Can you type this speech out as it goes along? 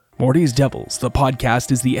Morty's Devils, the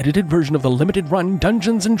podcast, is the edited version of the limited run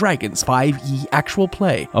Dungeons & Dragons 5e actual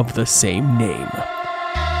play of the same name.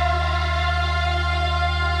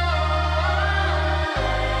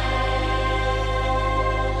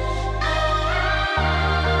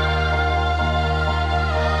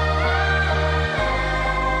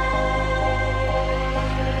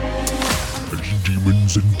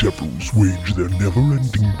 Demons and devils wage their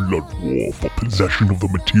never-ending blood war for possession of the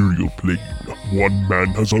material plane. One man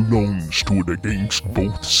has alone stood against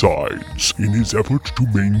both sides in his effort to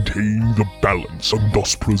maintain the balance and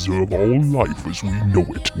thus preserve all life as we know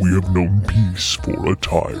it. We have known peace for a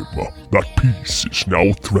time. That peace is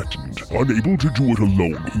now threatened. Unable to do it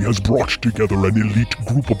alone, he has brought together an elite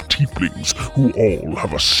group of tieflings who all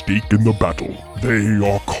have a stake in the battle. They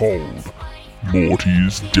are called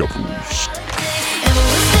Morty's Devils.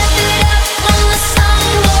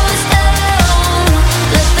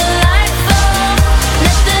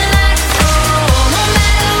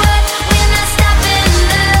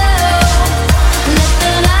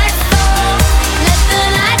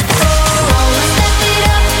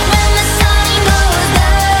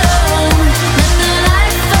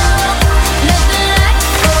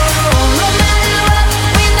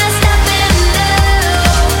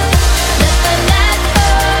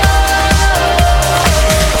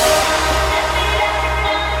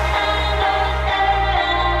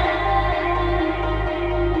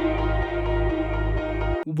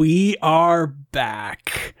 We are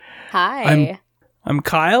back. Hi. I'm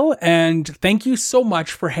Kyle, and thank you so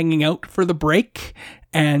much for hanging out for the break.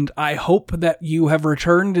 And I hope that you have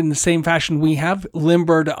returned in the same fashion we have,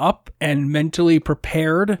 limbered up and mentally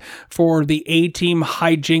prepared for the A-Team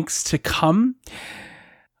hijinks to come.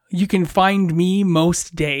 You can find me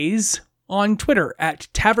most days on Twitter at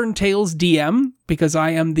Tavern Tales DM, because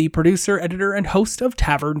I am the producer, editor, and host of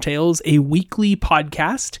Tavern Tales, a weekly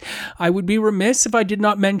podcast. I would be remiss if I did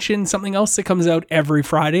not mention something else that comes out every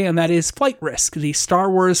Friday, and that is Flight Risk, the Star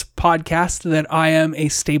Wars podcast that I am a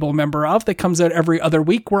stable member of, that comes out every other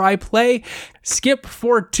week, where I play Skip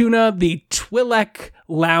Fortuna, the Twi'lek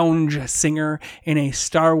lounge singer, in a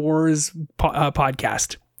Star Wars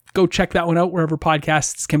podcast. Go check that one out wherever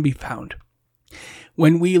podcasts can be found.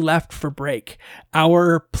 When we left for break,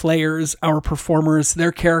 our players, our performers,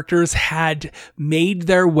 their characters had made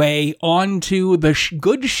their way onto the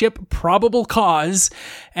good ship Probable Cause,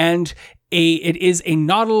 and it is a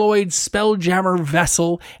Nautiloid Spelljammer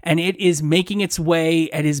vessel, and it is making its way.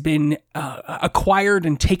 It has been acquired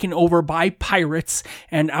and taken over by pirates,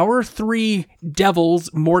 and our three devils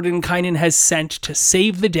Mordenkainen has sent to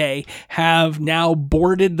save the day have now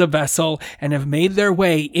boarded the vessel and have made their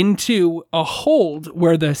way into a hold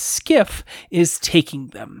where the skiff is taking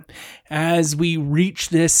them. As we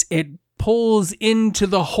reach this, it pulls into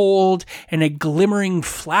the hold, and a glimmering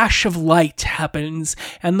flash of light happens,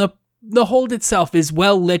 and the hold itself is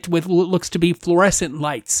well lit with what looks to be fluorescent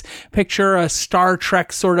lights. Picture a Star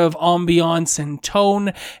Trek sort of ambiance and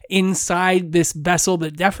tone inside this vessel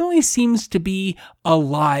that definitely seems to be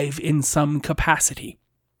alive in some capacity.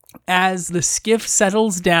 As the skiff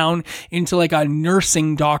settles down into like a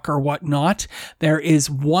nursing dock or whatnot, there is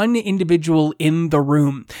one individual in the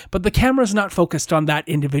room, but the camera's not focused on that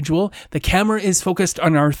individual. The camera is focused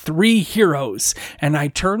on our three heroes, and I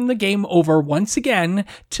turn the game over once again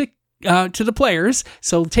to the players.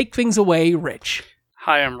 So take things away, Rich.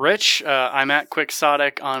 Hi, I'm Rich. I'm at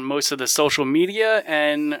Quixotic on most of the social media,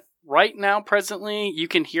 and right now, presently, you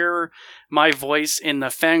can hear my voice in the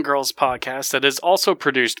Fangirls podcast that is also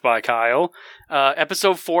produced by Kyle.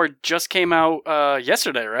 Episode 4 just came out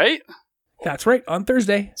yesterday, right? That's right, on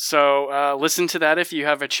Thursday. So listen to that if you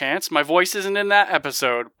have a chance. My voice isn't in that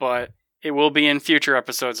episode, but it will be in future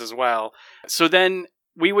episodes as well. So then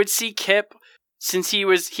we would see Kip. Since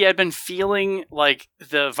he had been feeling like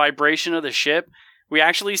the vibration of the ship, we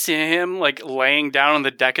actually see him like laying down on the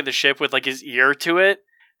deck of the ship with like his ear to it.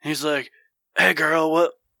 And he's like, "Hey girl,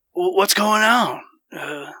 what's going on?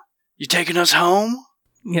 You taking us home?"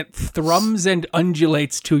 It thrums and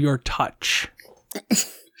undulates to your touch.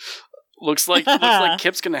 looks like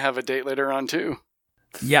Kip's gonna have a date later on too.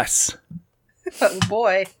 Yes. Oh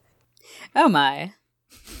boy. Oh my.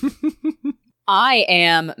 I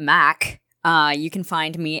am Mac. You can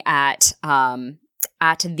find me at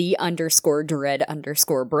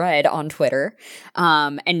 @the_dread_bread on Twitter.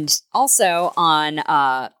 And also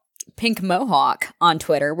on Pink Mohawk on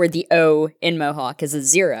Twitter, where the O in Mohawk is a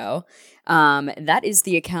 0. That is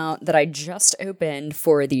the account that I just opened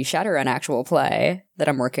for the Shadowrun actual play that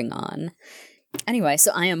I'm working on. Anyway,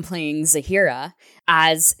 so I am playing Zahira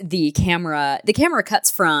as the camera cuts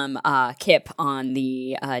from Kip on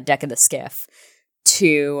the deck of the skiff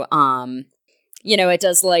to, it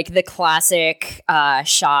does like the classic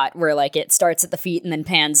shot where like it starts at the feet and then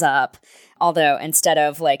pans up. Although instead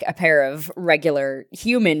of like a pair of regular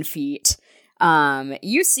human feet,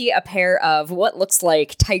 you see a pair of what looks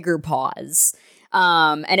like tiger paws.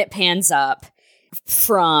 And it pans up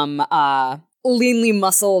from leanly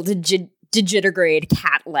muscled digitigrade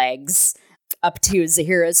cat legs up to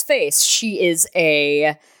Zahira's face. She is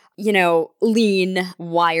a, lean,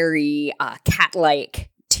 wiry, cat-like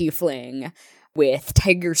tiefling with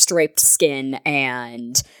tiger-striped skin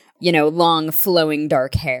and, long flowing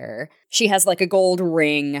dark hair. She has like a gold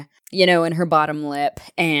ring, in her bottom lip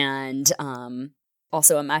and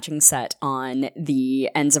also a matching set on the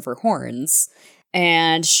ends of her horns.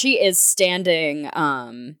 And she is standing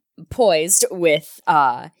poised with,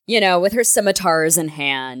 with her scimitars in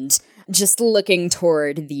hand, just looking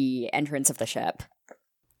toward the entrance of the ship.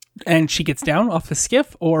 And she gets down off the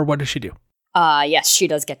skiff, or what does she do? Yes, she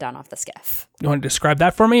does get down off the skiff. You want to describe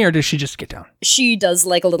that for me, or does she just get down? She does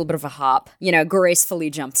like a little bit of a hop, gracefully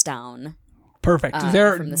jumps down. Perfect.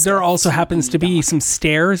 There also happens to be some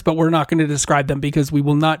stairs, but we're not going to describe them because we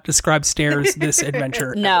will not describe stairs this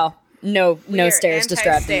adventure. No stairs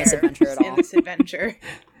described in this adventure at all.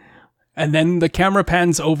 And then the camera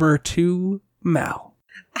pans over to Mal.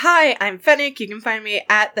 Hi, I'm Fennec. You can find me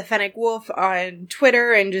at the Fennec Wolf on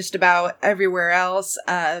Twitter and just about everywhere else.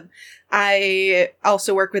 I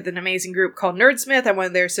also work with an amazing group called Nerdsmith. I'm one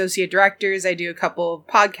of their associate directors. I do a couple of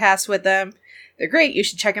podcasts with them. They're great. You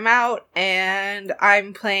should check them out. And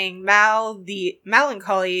I'm playing Mal, the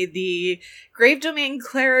Melancholy, the Grave Domain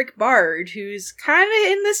Cleric Bard, who's kind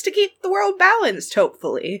of in this to keep the world balanced,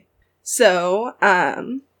 hopefully. So,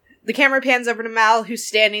 the camera pans over to Mal, who's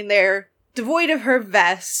standing there, devoid of her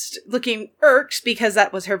vest, looking irked because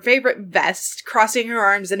that was her favorite vest, crossing her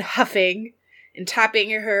arms and huffing and tapping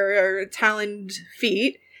her taloned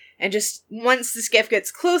feet. And just once the skiff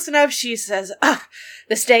gets close enough, she says,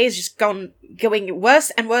 this day is just going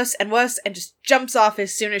worse and worse and worse, and just jumps off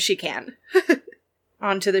as soon as she can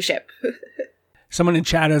onto the ship. Someone in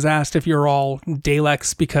chat has asked if you're all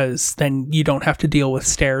Daleks because then you don't have to deal with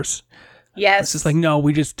stairs. Yes. It's just like, no,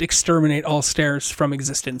 we just exterminate all stairs from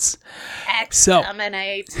existence.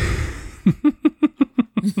 Exterminate.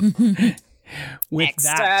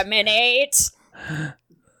 Exterminate.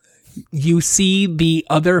 You see the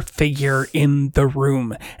other figure in the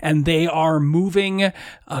room, and they are moving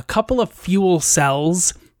a couple of fuel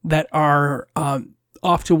cells that are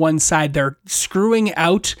off to one side. They're screwing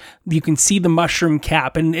out. You can see the mushroom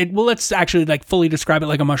cap, and let's actually like fully describe it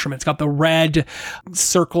like a mushroom. It's got the red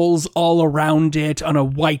circles all around it on a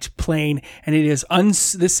white plane, and it is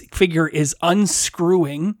this figure is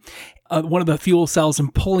unscrewing one of the fuel cells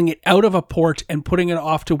and pulling it out of a port and putting it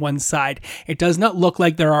off to one side. It does not look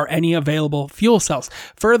like there are any available fuel cells.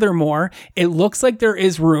 Furthermore, it looks like there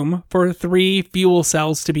is room for 3 fuel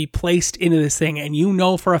cells to be placed into this thing, and you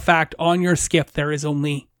know for a fact on your skiff there is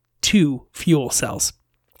only 2 fuel cells.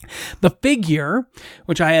 The figure,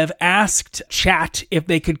 which I have asked chat if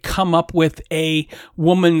they could come up with a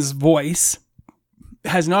woman's voice,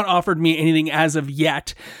 has not offered me anything as of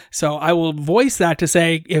yet. So I will voice that to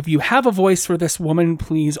say, if you have a voice for this woman,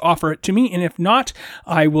 please offer it to me. And if not,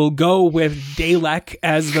 I will go with Dalek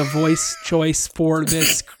as the voice choice for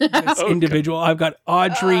this individual. I've got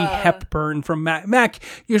Audrey Hepburn from Mac. Mac,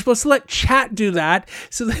 you're supposed to let chat do that.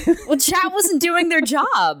 Well, chat wasn't doing their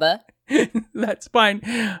job. That's fine.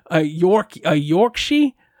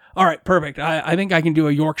 Yorkshire? All right, perfect. I think I can do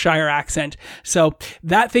a Yorkshire accent. So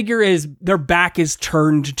that figure their back is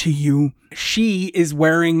turned to you. She is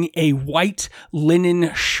wearing a white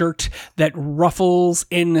linen shirt that ruffles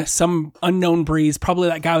in some unknown breeze, probably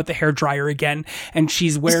that guy with the hairdryer again. And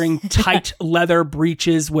she's wearing tight leather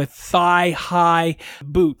breeches with thigh-high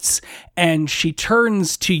boots. And she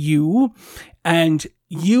turns to you, and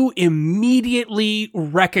you immediately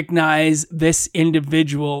recognize this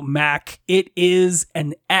individual, Mac. It is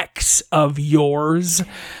an ex of yours.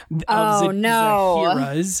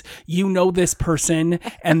 Zahira's. You know this person,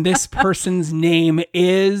 and this person's name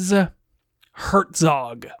is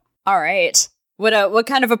Herzog. All right. What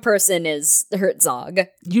kind of a person is Herzog?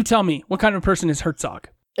 You tell me. What kind of person is Herzog?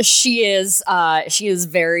 She is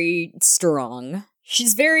very strong.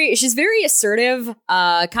 She's very assertive.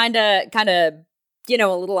 Kind of. A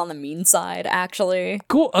little on the mean side, actually.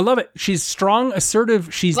 Cool, I love it. She's strong,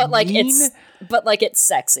 assertive. She's mean. It's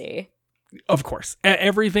sexy. Of course,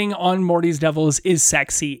 everything on Morty's Devils is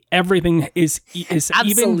sexy. Everything is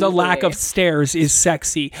even the lack of stairs is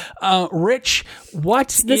sexy. Rich,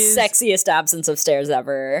 what is the sexiest absence of stairs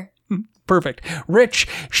ever? perfect. Rich,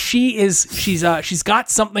 she's got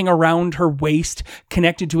something around her waist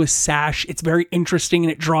connected to a sash. It's very interesting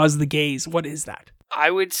and it draws the gaze. What is that? I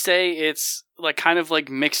would say it's like kind of like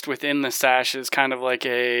mixed within the sash is kind of like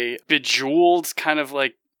a bejeweled kind of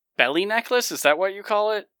like belly necklace. Is that what you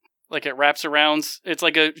call it? Like it wraps around. It's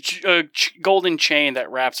like a golden chain that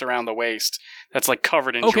wraps around the waist. That's like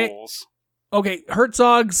covered in jewels. Okay,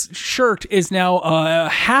 Herzog's shirt is now a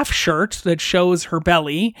half shirt that shows her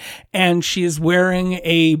belly, and she is wearing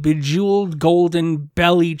a bejeweled golden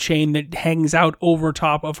belly chain that hangs out over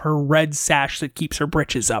top of her red sash that keeps her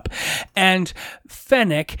britches up. And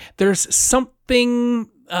Fennec, there's something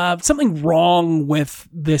wrong with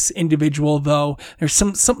this individual, though. There's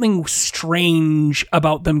something strange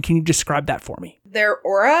about them. Can you describe that for me? Their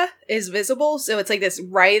aura is visible, so it's like this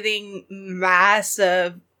writhing mass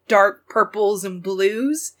of dark purples and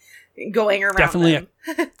blues going around Definitely them.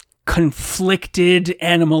 A conflicted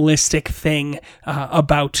animalistic thing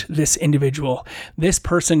about this individual. This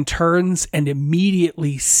person turns and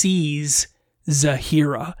immediately sees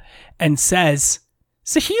Zahira and says,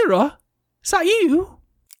 Zahira, is that you?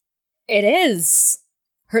 It is.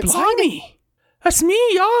 Herzog? Blimey, that's me,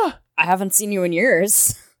 yeah. I haven't seen you in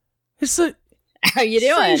years. It's the How you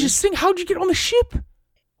doing? strangest thing. How'd you get on the ship?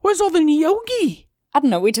 Where's all the Nyogi? I don't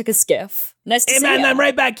know, we took a skiff. Nice to Hey see man, ya. I'm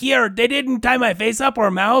right back here. They didn't tie my face up or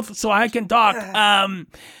mouth so I can talk.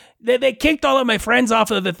 They kicked all of my friends off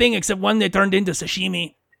of the thing except one that turned into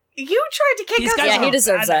sashimi. You tried to kick These us guys Yeah, out. he are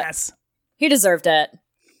deserves it. badass. He deserved it.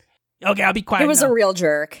 Okay, I'll be quiet He was now. a real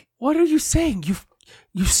jerk. What are you saying?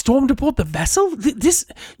 You stormed aboard the vessel? This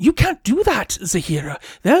you can't do that, Zahira.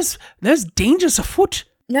 There's dangers afoot.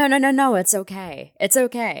 No, it's okay. It's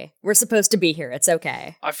okay. We're supposed to be here. It's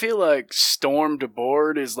okay. I feel like stormed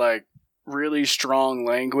aboard is like really strong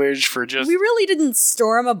language for just We really didn't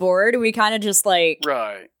storm aboard. We kind of just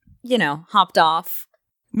right. Hopped off.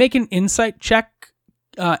 Make an insight check,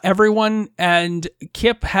 everyone, and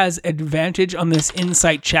Kip has advantage on this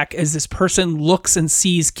insight check as this person looks and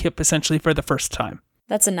sees Kip essentially for the first time.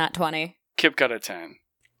 That's a nat 20. Kip got a 10.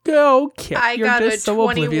 Go, Kip. I You're got a just so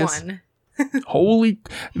oblivious. 21.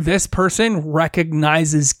 This person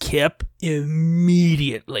recognizes Kip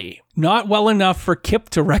immediately. Not well enough for Kip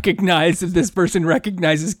to recognize if this person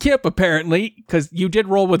recognizes Kip, apparently, because you did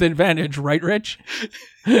roll with advantage, right, Rich?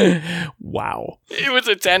 Wow. It was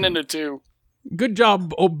a 10 and a 2. Good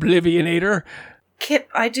job, Oblivionator. Kip,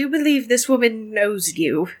 I do believe this woman knows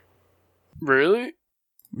you. Really?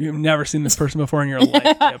 You've never seen this person before in your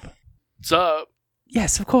life, Kip. What's up?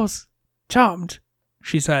 Yes, of course. Charmed,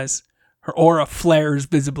 she says. Her aura flares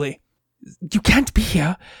visibly. You can't be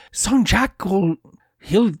here. Son Jack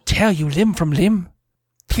he'll tear you limb from limb.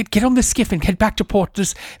 Get on the skiff and head back to port.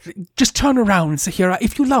 Just turn around, Zahira.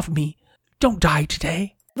 If you love me, don't die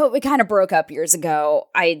today. But we kind of broke up years ago.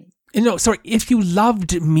 No, sorry. If you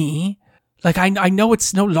loved me, like I know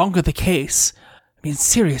it's no longer the case. I mean,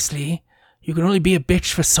 seriously, you can only be a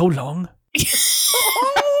bitch for so long.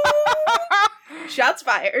 Shots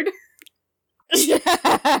fired.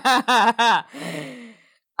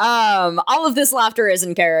 All of this laughter is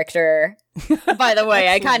in character. By the way,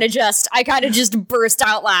 I kind of just burst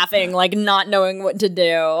out laughing, like not knowing what to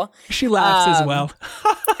do. She laughs as well.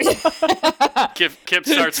 Kip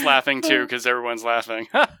starts laughing too because everyone's laughing.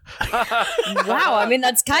 Wow, I mean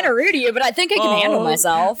that's kind of rude of you, but I think I can handle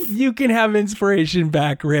myself. You can have inspiration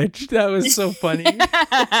back, Rich. That was so funny.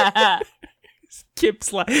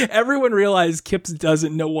 Kip's everyone realized Kip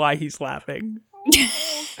doesn't know why he's laughing.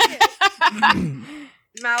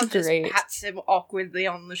 Mal just Great. pats him awkwardly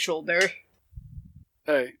on the shoulder.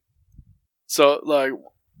 Hey. So, like,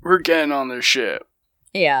 we're getting on this ship.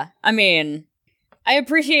 Yeah, I mean, I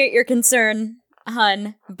appreciate your concern,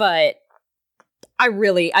 hun, but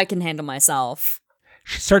I can handle myself.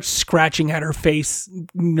 She starts scratching at her face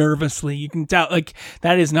nervously. You can tell, like,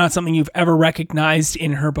 that is not something you've ever recognized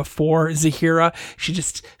in her before, Zahira. She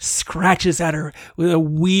just scratches at her with a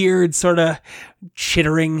weird sort of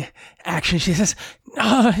chittering action. She says,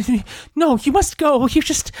 no, you must go. You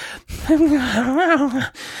just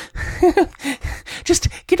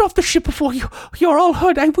get off the ship before you're all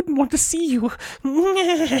hurt. I wouldn't want to see you.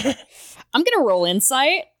 I'm gonna roll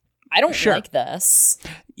insight. I don't Sure. like this.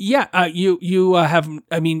 Yeah, you have,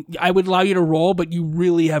 I mean, I would allow you to roll, but you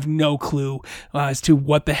really have no clue as to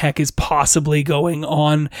what the heck is possibly going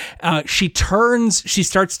on. She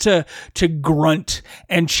starts to grunt,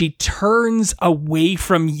 and she turns away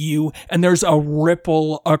from you, and there's a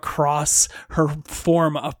ripple across her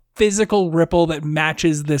form, a physical ripple that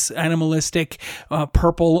matches this animalistic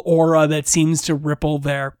purple aura that seems to ripple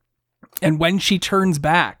there. And when she turns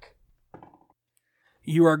back,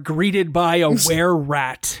 you are greeted by a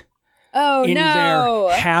were-rat Oh, in no.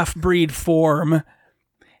 their half-breed form.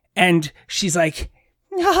 And she's like,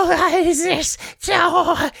 "Oh, is this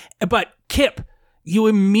so?" But Kip, you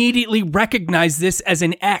immediately recognize this as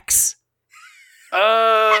an X.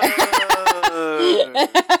 Oh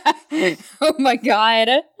my god.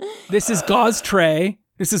 This is Gauze Tray.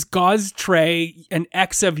 This is Gauze Tray, an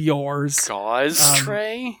ex of yours. Gauze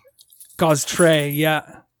tray? Gauze Tray,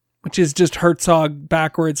 yeah. Which is just Herzog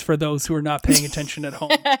backwards for those who are not paying attention at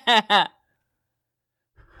home.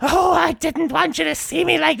 Oh, I didn't want you to see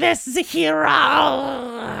me like this,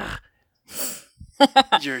 Zahira.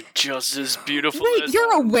 You're just as beautiful Wait, as...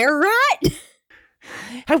 you're a were-rat?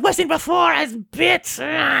 I wasn't before as bits.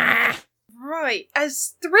 Right.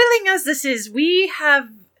 As thrilling as this is, we have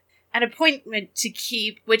an appointment to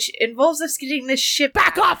keep, which involves us getting this ship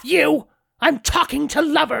Back off, you! I'm talking to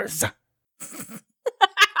lovers. So,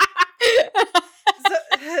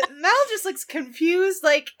 Mal just looks confused,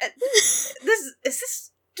 like, does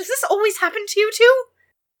this always happen to you two?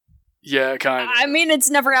 Yeah, kind of. I mean, it's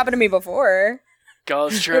never happened to me before.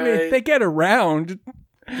 Gauze I mean, tray, they get around.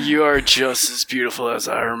 you are just as beautiful as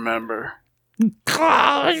I remember.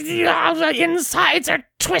 Oh, the insides are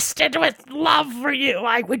twisted with love for you.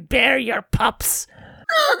 I would bear your pups.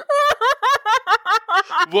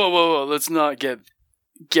 Whoa, let's not get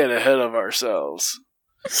ahead of ourselves.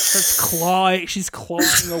 She's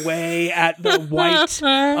clawing away at the white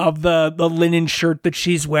of the linen shirt that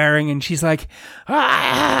she's wearing, and she's like,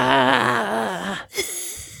 "Ah."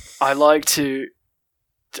 I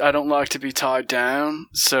don't like to be tied down,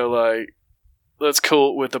 so, like, let's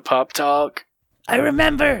cool it with the pup talk. I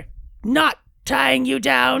remember not tying you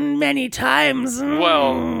down many times.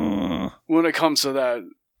 Well, when it comes to that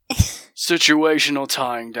situational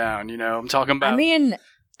tying down, you know, I'm talking about I mean,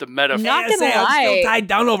 the metaphor. not gonna I'm lie. still tied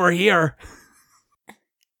down over here.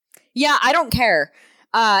 Yeah, I don't care.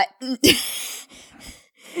 Not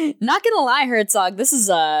gonna lie, Herzog, this is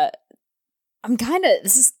kind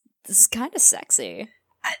of sexy.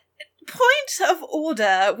 Point of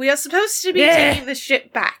order, we are supposed to be taking the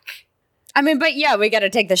ship back. I mean, but yeah, we gotta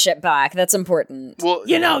take the ship back. That's important. Well,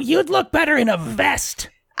 You know, you'd look better in a vest.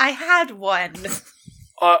 I had one.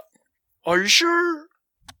 are you sure?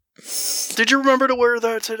 Did you remember to wear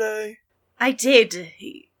that today? I did.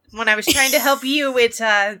 When I was trying to help you, it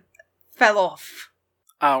fell off.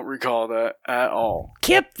 I don't recall that at all.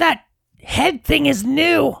 Kip, that head thing is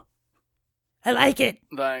new. I like it.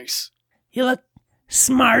 Thanks. You look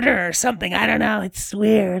smarter or something. I don't know. It's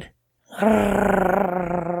weird.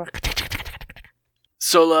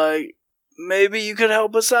 So, like, maybe you could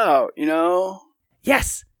help us out, you know?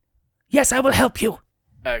 Yes. Yes, I will help you.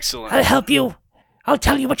 Excellent. I'll help you. I'll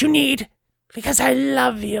tell you what you need. Because I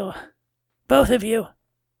love you. Both of you.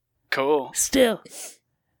 Cool. Still.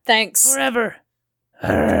 Thanks. Forever.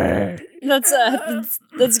 That's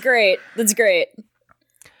great. That's great.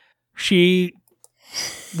 She's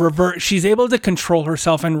able to control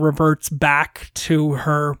herself and reverts back to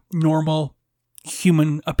her normal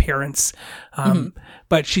human appearance.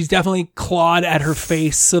 But she's definitely clawed at her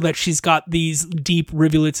face so that she's got these deep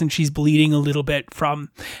rivulets and she's bleeding a little bit from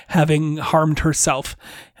having harmed herself.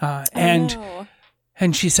 And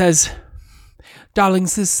she says,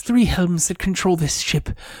 "Darlings, there's 3 helms that control this ship.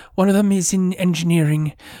 One of them is in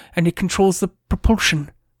engineering, and it controls the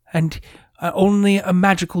propulsion. And only a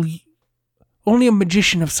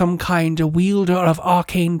magician of some kind, a wielder of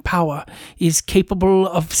arcane power, is capable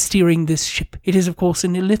of steering this ship. It is, of course,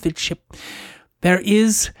 an illithid ship. There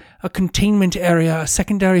is a containment area, a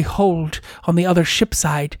secondary hold on the other ship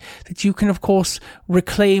side, that you can, of course,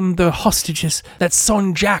 reclaim the hostages that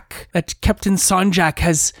Captain Sonjak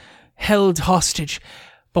has held hostage.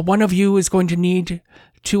 But one of you is going to need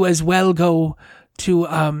to as well go to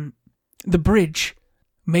the bridge.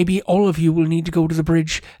 Maybe all of you will need to go to the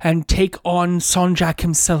bridge and take on Sonjak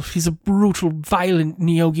himself. He's a brutal, violent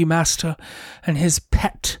Nyogi master, and his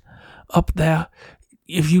pet up there.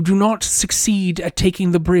 If you do not succeed at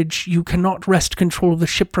taking the bridge, you cannot wrest control of the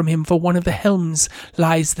ship from him, for one of the helms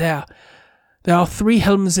lies there. There are 3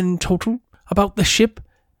 helms in total about the ship.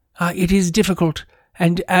 It is difficult,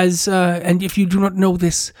 and if you do not know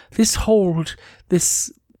this hold,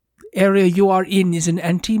 this area you are in is an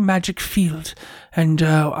anti-magic field, and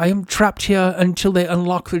I am trapped here until they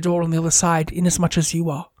unlock the door on the other side, inasmuch as you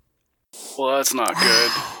are." Well, that's not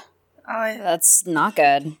good. That's not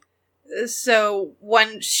good. So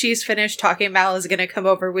once she's finished talking, Mal is gonna come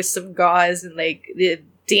over with some gauze and like the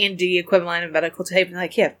D&D equivalent of medical tape and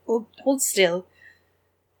like, "Yeah, hold still.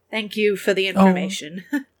 Thank you for the information."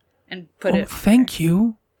 And put it. Thank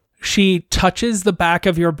you. She touches the back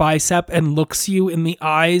of your bicep and looks you in the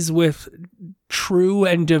eyes with true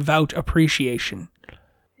and devout appreciation.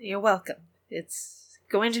 You're welcome. It's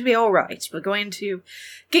going to be all right. We're going to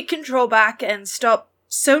get control back and stop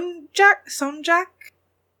Sonjak?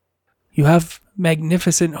 You have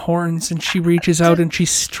magnificent horns, and she reaches out and she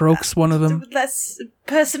strokes one of them. Less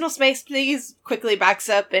personal space, please. Quickly backs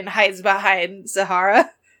up and hides behind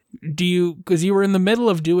Zahara. Because you were in the middle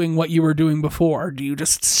of doing what you were doing before, do you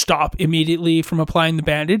just stop immediately from applying the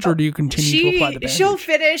bandage, or do you continue to apply the bandage? She'll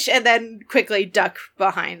finish and then quickly duck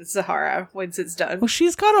behind Zahara once it's done. Well,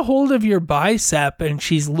 she's got a hold of your bicep, and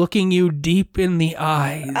she's looking you deep in the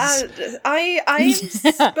eyes. I am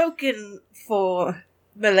spoken for,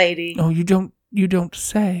 milady. Oh, you don't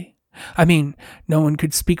say. I mean, no one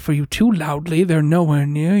could speak for you too loudly. They're nowhere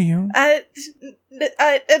near you.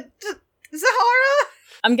 Zahara?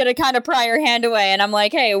 I'm gonna kind of pry her hand away, and I'm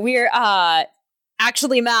like, "Hey, we're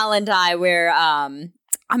actually Mal and I.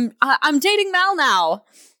 I'm dating Mal now.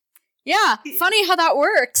 Yeah, funny how that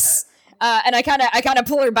works." And I kind of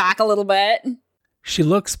pull her back a little bit. She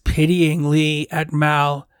looks pityingly at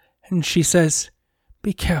Mal, and she says,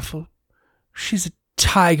 "Be careful. She's a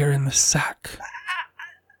tiger in the sack."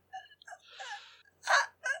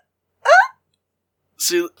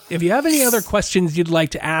 So, if you have any other questions you'd like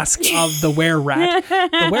to ask of the were-rat,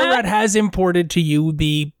 the were-rat has imported to you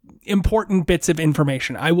the important bits of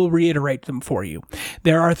information. I will reiterate them for you.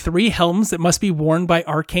 There are 3 helms that must be worn by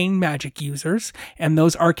arcane magic users, and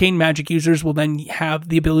those arcane magic users will then have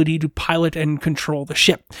the ability to pilot and control the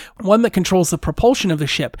ship. One that controls the propulsion of the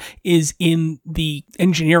ship is in the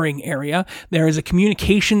engineering area. There is a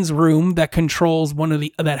communications room that controls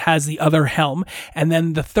that has the other helm, and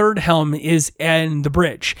then the 3rd helm is in the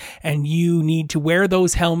bridge, and you need to wear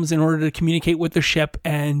those helms in order to communicate with the ship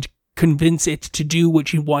and convince it to do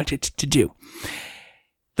what you want it to do.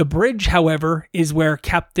 The bridge, however, is where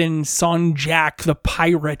Captain Sonjak, the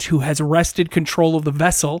pirate who has wrested control of the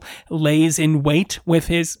vessel, lays in wait with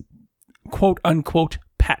his quote-unquote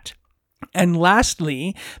pet. And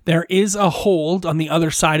lastly, there is a hold on the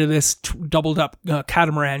other side of this doubled up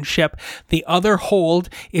catamaran ship. The other hold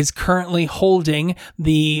is currently holding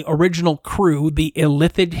the original crew, the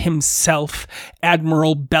Illithid himself,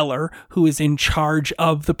 Admiral Beller, who is in charge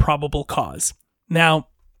of the probable cause. Now,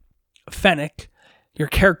 Fennec, your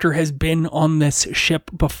character has been on this ship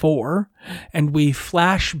before, and we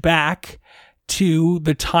flash back to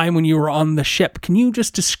the time when you were on the ship. Can you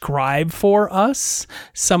just describe for us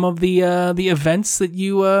some of the events that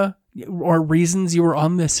you or reasons you were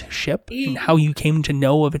on this ship and how you came to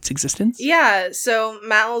know of its existence? Yeah, so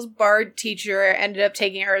Mal's bard teacher ended up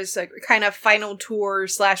taking her as a kind of final tour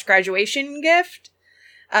 / graduation gift.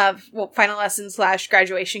 Final lesson /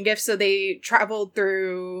 graduation gift. So they traveled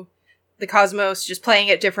through the cosmos, just playing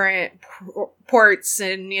at different ports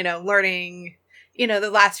and, learning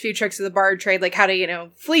the last few tricks of the bard trade, like how to,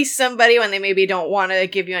 fleece somebody when they maybe don't want to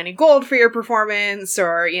give you any gold for your performance,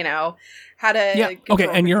 or, how to... Yeah, okay,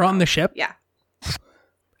 and you're on the ship? Yeah.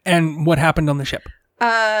 And what happened on the ship?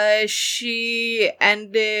 She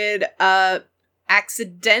ended up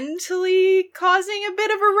accidentally causing a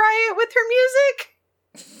bit of a riot with her music.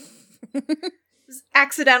 It was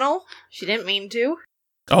accidental. She didn't mean to.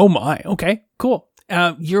 Oh my, okay, cool.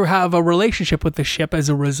 You have a relationship with the ship as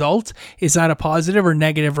a result. Is that a positive or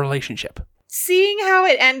negative relationship? Seeing how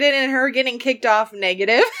it ended and her getting kicked off,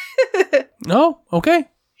 negative. Oh, okay.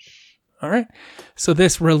 All right. So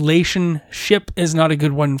this relationship is not a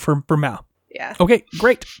good one for Mal. Yeah. Okay,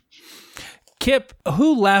 great. Kip,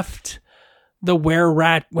 who left the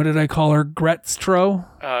were-rat, what did I call her? Gretztro?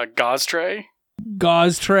 Goztray?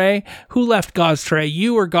 Goztray? Who left Goztray?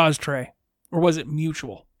 You or Goztray? Or was it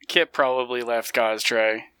mutual? Kip probably left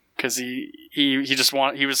Goztray because he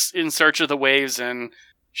was in search of the waves, and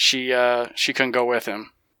she couldn't go with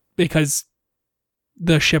him because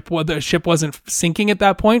the ship wasn't sinking at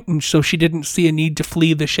that point, and so she didn't see a need to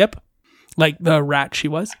flee the ship like the rat she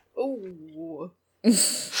was. Ooh, that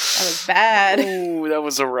was bad. Ooh, that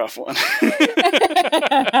was a rough one.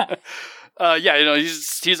 Yeah,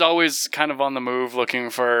 he's always kind of on the move looking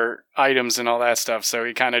for items and all that stuff, so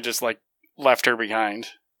he kind of just left her behind.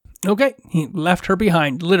 Okay, he left her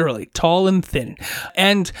behind, literally, tall and thin.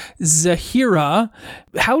 And Zahira,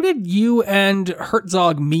 how did you and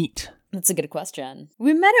Herzog meet? That's a good question.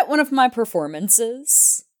 We met at one of my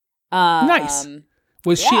performances. Nice.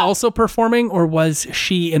 Was she also performing, or was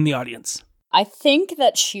she in the audience? I think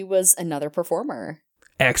that she was another performer.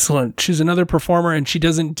 Excellent. She's another performer, and she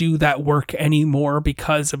doesn't do that work anymore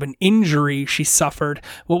because of an injury she suffered.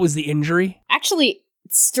 What was the injury? Actually,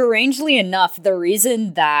 Strangely enough, the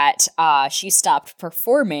reason that she stopped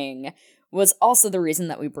performing was also the reason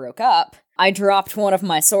that we broke up. I dropped one of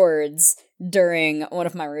my swords during one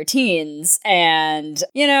of my routines, and,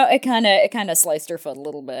 it kind of sliced her foot a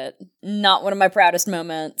little bit. Not one of my proudest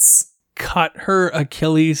moments. Cut her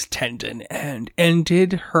Achilles tendon and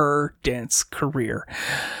ended her dance career.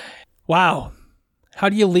 Wow. How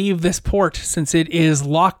do you leave this port, since it is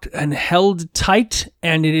locked and held tight,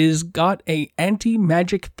 and it has got a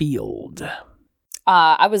anti-magic field?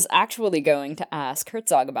 I was actually going to ask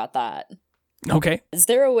Herzog about that. Okay. Is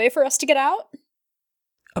there a way for us to get out?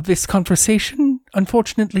 Of this conversation?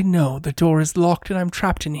 Unfortunately, no. The door is locked and I'm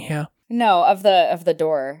trapped in here. No, of the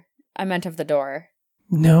door. I meant of the door.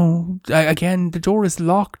 No. Again, the door is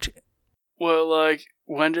locked. Well,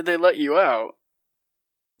 when did they let you out?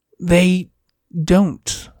 They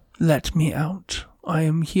don't let me out. I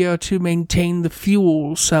am here to maintain the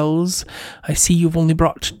fuel cells. I see you've only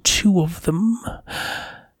brought 2 of them.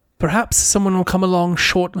 Perhaps someone will come along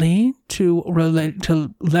shortly to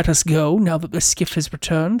let us go now that the skiff has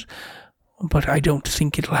returned, but I don't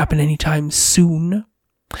think it'll happen anytime soon.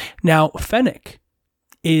 Now, Fennec,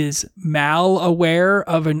 is Mal aware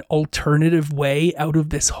of an alternative way out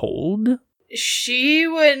of this hold? She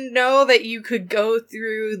would know that you could go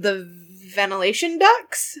through the ventilation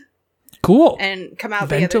ducts. Cool. And come out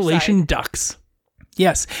ventilation the other side. ducts.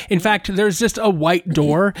 Yes. In fact, there's just a white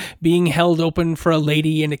door being held open for a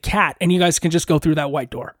lady and a cat, and you guys can just go through that white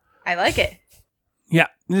door. I like it. Yeah.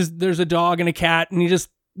 There's a dog and a cat, and you just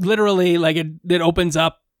literally, it opens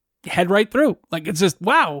up, head right through. It's just,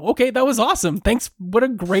 wow, okay, that was awesome. Thanks. What a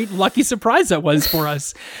great lucky surprise that was for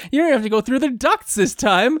us. You don't have to go through the ducts this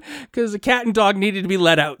time, because the cat and dog needed to be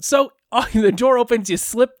let out. So the door opens, you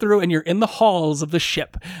slip through, and you're in the halls of the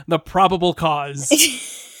ship. The probable cause.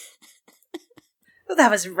 Well,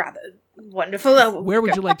 that was rather wonderful. Where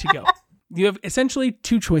would you like to go? You have essentially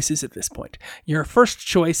 2 choices at this point. Your first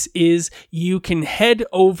choice is you can head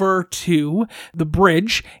over to the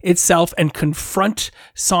bridge itself and confront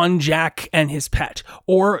Sanjak and his pet.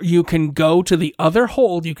 Or you can go to the other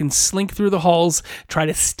hold, you can slink through the halls, try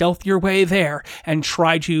to stealth your way there, and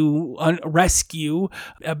try to rescue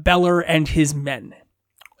Beller and his men.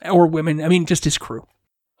 Or women, just his crew.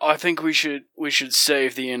 I think we should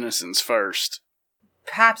save the innocents first.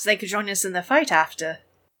 Perhaps they could join us in the fight after.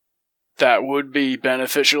 That would be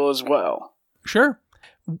beneficial as well. Sure.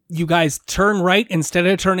 You guys turn right instead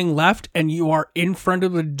of turning left, and you are in front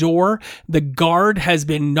of the door. The guard has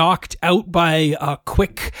been knocked out by a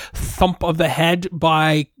quick thump of the head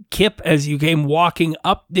by Kip as you came walking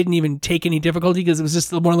up. Didn't even take any difficulty because it was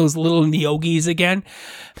just one of those little Neogis again.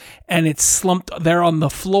 And it's slumped there on the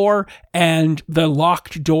floor, and the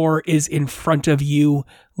locked door is in front of you,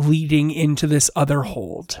 leading into this other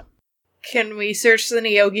hold. Can we search the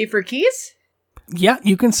Neogi for keys? Yeah,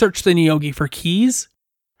 you can search the Neogi for keys.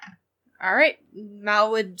 All right.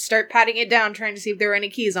 Mal would start patting it down, trying to see if there are any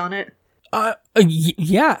keys on it.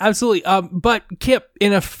 Yeah, absolutely. But Kip,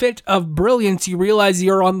 in a fit of brilliance, you realize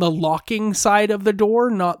you're on the locking side of the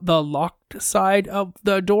door, not the locked side of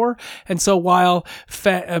the door. And so while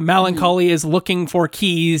Melancholy is looking for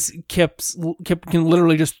keys, Kip can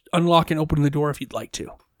literally just unlock and open the door if you'd like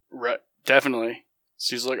to. Right, definitely.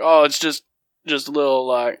 She's like, oh, it's just a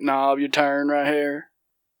little knob you turn right here.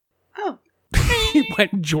 Oh. He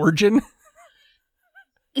went Georgian.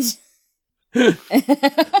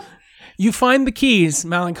 You find the keys,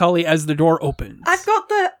 Melancholy, as the door opens. I've got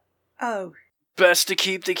the... Oh. Best to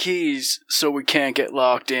keep the keys so we can't get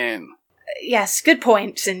locked in. Yes, good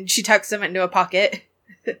point. And she tucks them into a pocket.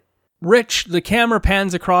 Rich, the camera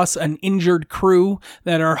pans across an injured crew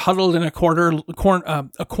that are huddled in a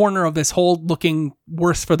corner of this hold, looking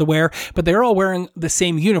worse for the wear, but they're all wearing the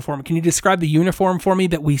same uniform. Can you describe the uniform for me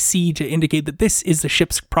that we see to indicate that this is the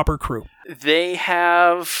ship's proper crew? They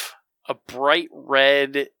have a bright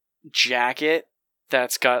red jacket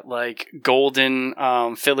that's got golden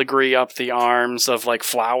filigree up the arms of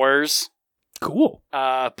flowers. Cool.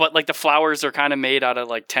 But the flowers are kind of made out of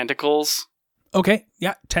tentacles. Okay,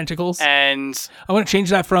 yeah, tentacles. And I want to change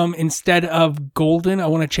that from, instead of golden, I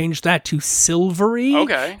want to change that to silvery.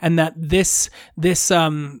 Okay. And that this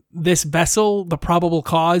vessel, the probable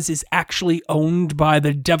cause, is actually owned by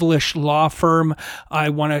the devilish law firm. I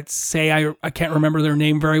want to say, I can't remember their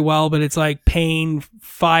name very well, but it's Pain,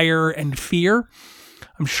 Fire, and Fear.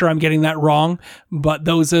 I'm sure I'm getting that wrong, but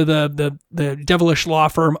those are the devilish law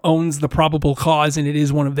firm owns the probable cause, and it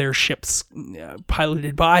is one of their ships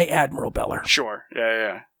piloted by Admiral Beller. Sure.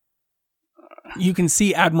 Yeah. You can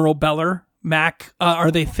see Admiral Beller. Mac,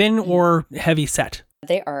 are they thin or heavy set?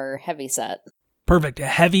 They are heavy set. Perfect. A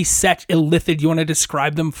heavy set illithid. You want to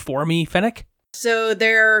describe them for me, Fennec? So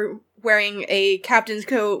they're wearing a captain's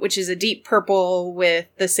coat, which is a deep purple with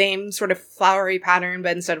the same sort of flowery pattern,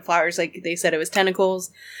 but instead of flowers, like they said, it was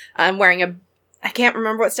tentacles. I'm wearing I can't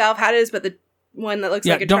remember what style of hat it is, but the one that looks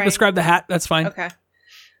like a don't describe the hat. That's fine. Okay.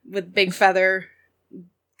 With big feather,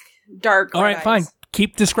 dark. All right, eyes. fine.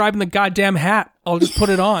 Keep describing the goddamn hat. I'll just put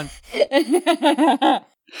it on.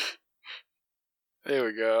 There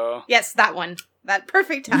we go. Yes, that one. That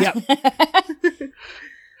perfect hat. Yep.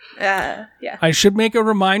 Yeah. I should make a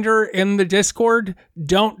reminder in the Discord,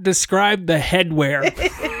 don't describe the headwear.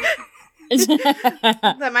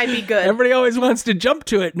 That might be good. Everybody always wants to jump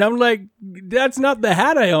to it. And I'm like, that's not the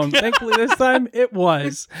hat I own. Thankfully, this time it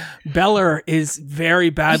was. Beller is very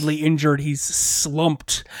badly injured. He's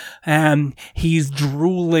slumped and he's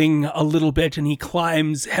drooling a little bit and he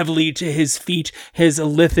climbs heavily to his feet. His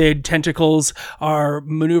illithid tentacles are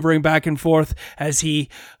maneuvering back and forth as he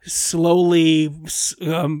slowly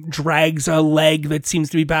drags a leg that seems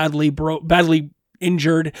to be badly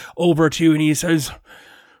injured over to, and he says,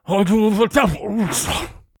 "Oh, the devils."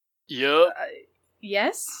 Yep.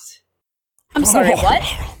 Yes? I'm sorry, what?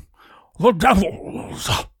 The devils.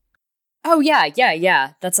 Oh,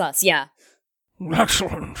 yeah. That's us, yeah.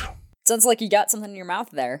 Excellent. Sounds like you got something in your mouth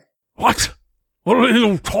there. What? What are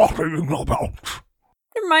you talking about?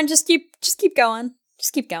 Never mind, just keep going.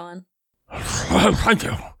 Just keep going. Thank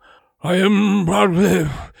you. I am badly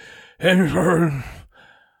injured.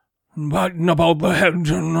 Biting about the head,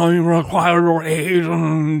 and I require your aid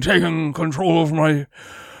in taking control of my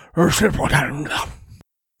ship again.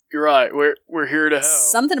 You're right. We're here to help.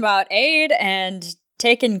 Something about aid and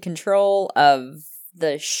taking control of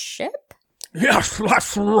the ship? Yes,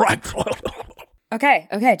 that's right. Okay.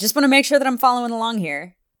 Just want to make sure that I'm following along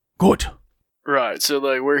here. Good. Right. So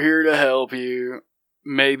like we're here to help you.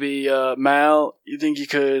 Maybe Mal, you think you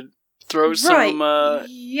could throw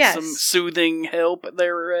Yes. some soothing help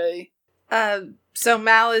there, Ray? So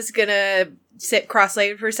Mal is gonna sit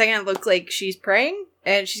cross-legged for a second and look like she's praying,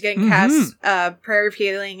 and she's gonna cast Prayer of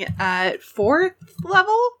Healing at 4th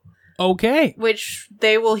level, Okay. which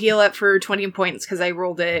they will heal up for 20 points because I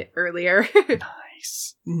rolled it earlier.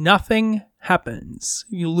 Nice. Nothing happens.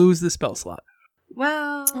 You lose the spell slot.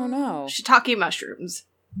 Well, Oh, no. shiitake mushrooms.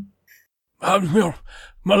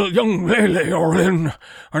 My young lady, you're in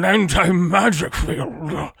an anti-magic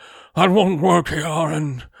field. That won't work here,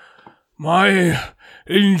 and my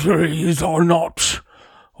injuries are not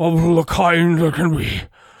of the kind that can be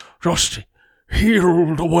just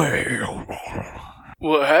healed away.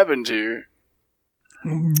 What happened to you?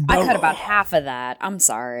 I cut about half of that. I'm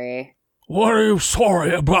sorry. What are you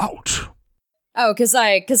sorry about? Oh, cause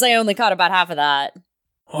I only caught about half of that.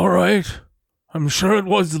 All right. I'm sure it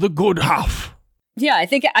was the good half. Yeah, I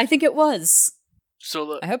think it was.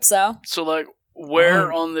 So I hope so. So like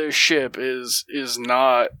where on this ship is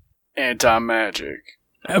not anti-magic?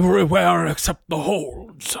 Everywhere except the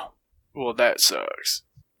holds. Well, that sucks.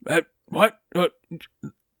 What?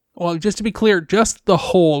 Well, just to be clear, just the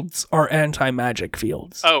holds are anti-magic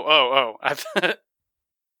fields. Oh. I thought.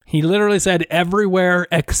 He literally said everywhere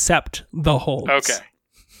except the holds. Okay.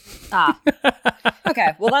 Ah.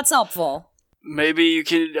 Okay, well that's helpful. Maybe you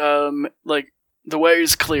could like the way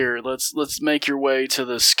is clear. Let's make your way to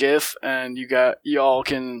the skiff, and y'all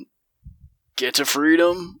can get to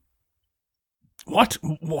freedom. What?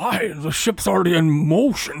 Why? The ship's already in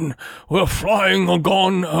motion. We're flying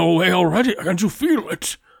gone away already. Can't you feel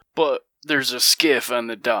it? But there's a skiff on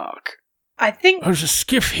the dock. I think There's a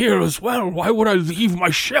skiff here as well. Why would I leave my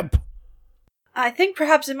ship?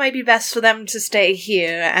 perhaps it might be best for them to stay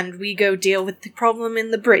here, and we go deal with the problem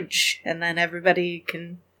in the bridge, and then everybody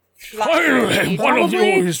can fly. Finally, one of you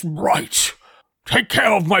Probably. is right. Take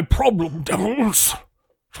care of my problem, devils.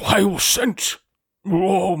 I was sent.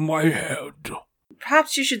 Oh, my head.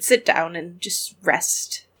 Perhaps you should sit down and just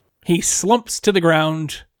rest. He slumps to the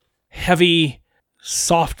ground, heavy,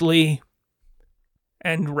 softly,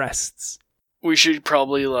 and rests. We should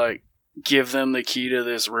probably like give them the key to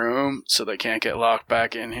this room so they can't get locked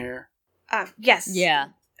back in here. Yes. Yeah,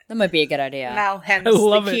 that might be a good idea. Mal hands I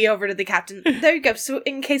love the key over to the captain. There you go. So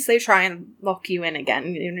in case they try and lock you in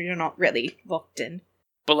again, you're not really locked in.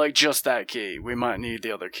 But like just that key. We might need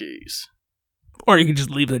the other keys. Or you could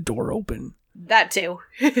just leave the door open. That too.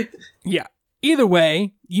 Yeah. Either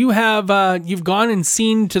way, you've gone and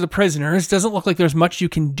seen to the prisoners. Doesn't look like there's much you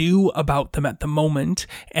can do about them at the moment.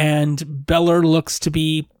 And Beller looks to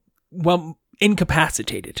be, well,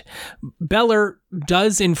 incapacitated. Beller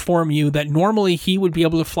does inform you that normally he would be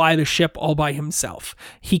able to fly the ship all by himself.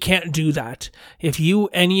 He can't do that. If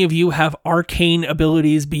any of you have arcane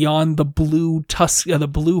abilities beyond the blue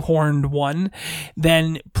horned one,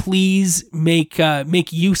 then please make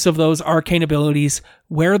use of those arcane abilities,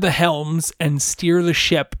 wear the helms, and steer the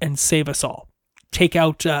ship and save us all. Take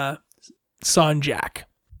out Sanjak.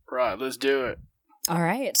 Right, let's do it. All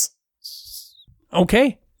right.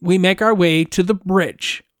 Okay, we make our way to the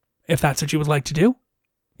bridge, if that's what you would like to do.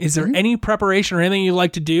 Is there any preparation or anything you'd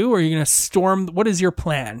like to do, or are you going to storm? What is your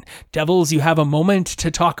plan? Devils, you have a moment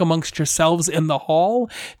to talk amongst yourselves in the hall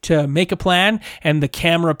to make a plan, and the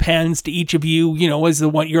camera pans to each of you, as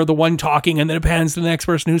you're the one talking, and then it pans to the next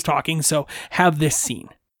person who's talking, so have this scene.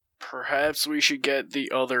 Perhaps we should get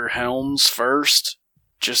the other helms first,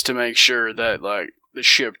 just to make sure that, the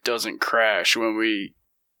ship doesn't crash when we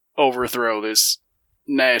overthrow this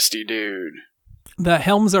nasty dude. The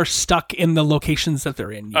helms are stuck in the locations that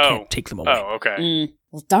they're in. You can't take them away. Oh, okay.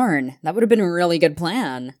 Well, darn. That would have been a really good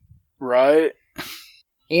plan. Right?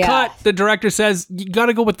 Yeah. Cut. The director says, you got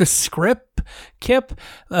to go with the script, Kip.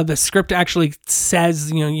 The script actually says,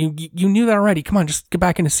 you knew that already. Come on, just get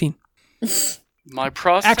back in the scene. My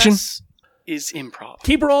process Action. is improv.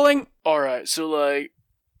 Keep rolling. Alright, so,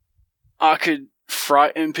 I could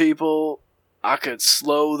frighten people. I could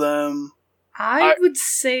slow them. I would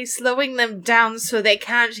say slowing them down so they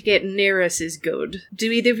can't get near us is good.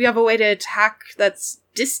 Do either of you have a way to attack that's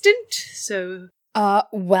distant?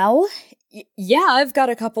 Well, yeah, I've got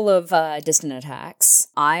a couple of distant attacks.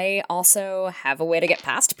 I also have a way to get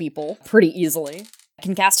past people pretty easily. I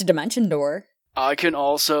can cast a dimension door. I can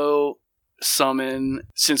also summon,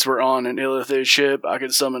 since we're on an Illithid ship, I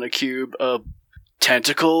can summon a cube of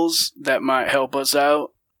tentacles that might help us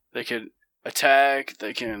out. They can attack,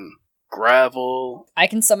 they can gravel. I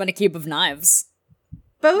can summon a cube of knives.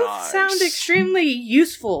 Both Nice. sound extremely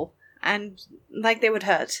useful and like they would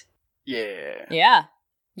hurt. Yeah.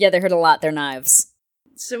 Yeah, they hurt a lot, they're knives.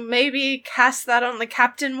 So maybe cast that on the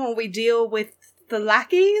captain while we deal with the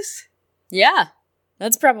lackeys? Yeah,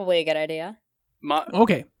 that's probably a good idea.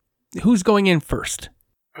 Okay. Who's going in first?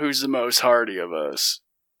 Who's the most hardy of us?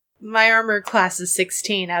 My armor class is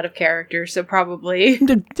 16 out of character, so probably...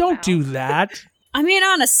 Don't do that. I mean,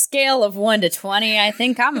 on a scale of 1 to 20, I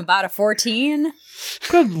think I'm about a 14.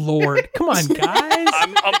 Good lord. Come on, guys.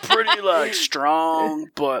 I'm pretty, strong,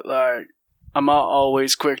 but, I'm not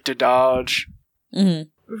always quick to dodge.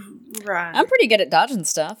 Mm-hmm. Right. I'm pretty good at dodging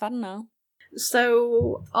stuff, I don't know.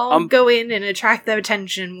 So, I'll go in and attract their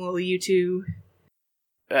attention while you two...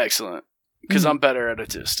 Excellent. Because I'm better at a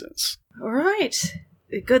distance. Alright.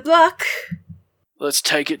 Good luck. Let's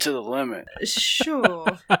take it to the limit. Sure.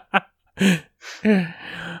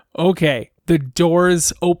 Okay. The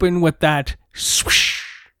doors open with that swoosh.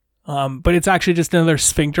 But it's actually just another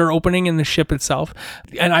sphincter opening in the ship itself.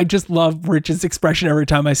 And I just love Rich's expression every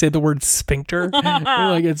time I say the word sphincter.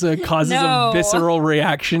 It causes a visceral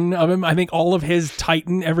reaction of him. I think all of his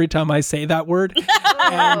tighten every time I say that word.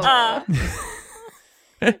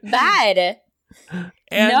 Bad.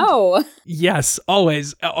 And no. Yes,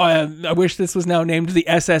 always. I wish this was now named the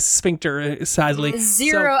SS Sphincter, sadly.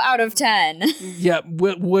 0 out of 10. Yeah,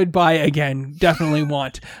 would buy again. Definitely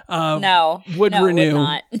want. No. Would No, renew. would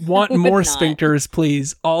not. Want Would more not. sphincters,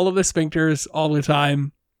 please. All of the sphincters, all the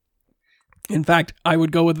time. In fact, I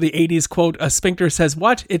would go with the 80s quote. A sphincter says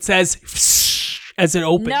what? It says as it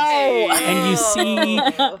opens. No. And you see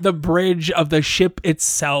the bridge of the ship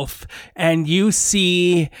itself, and you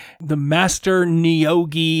see the Master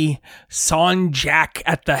Nyogi Sanjak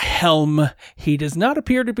at the helm. He does not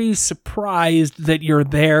appear to be surprised that you're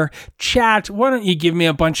there. Chat, why don't you give me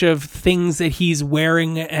a bunch of things that he's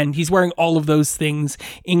wearing, and he's wearing all of those things,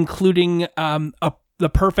 including the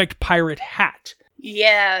perfect pirate hat.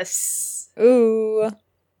 Yes. Ooh.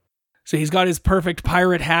 So he's got his perfect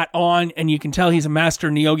pirate hat on, and you can tell he's a Master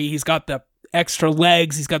Nyogi. He's got the extra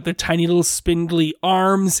legs. He's got the tiny little spindly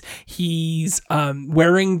arms. He's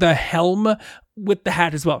wearing the helm with the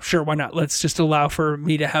hat as well. Sure, why not? Let's just allow for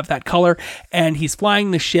me to have that color. And he's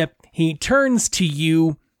flying the ship. He turns to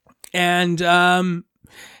you, and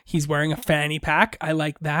he's wearing a fanny pack. I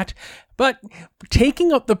like that. But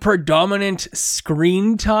taking up the predominant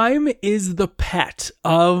screen time is the pet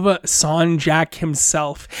of Sanjak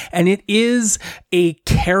himself. And it is a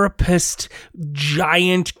carapaced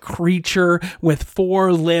giant creature with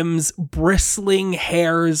 4 limbs, bristling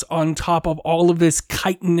hairs on top of all of this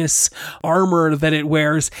chitinous armor that it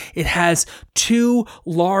wears. It has 2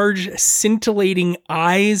 large scintillating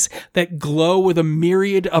eyes that glow with a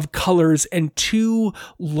myriad of colors and 2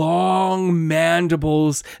 long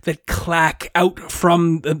mandibles that clack out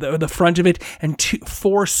from the front of it, and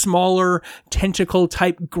four smaller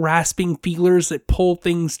tentacle-type grasping feelers that pull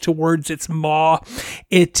things towards its maw.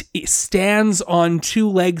 It stands on two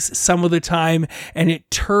legs some of the time, and it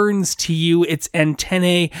turns to you, its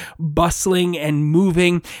antennae bustling and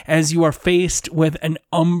moving as you are faced with an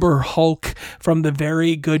Umber Hulk from the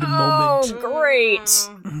Very Good Moment. Oh, great.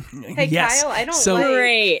 Hey, Yes. Kyle, I don't So- like...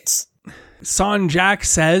 Great. Sanjak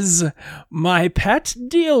says, my pet,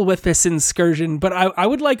 deal with this excursion, but I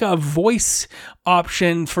would like a voice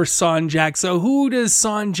option for Sanjak. So who does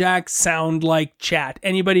Sanjak sound like, chat?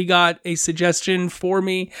 Anybody got a suggestion for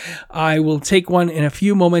me? I will take one in a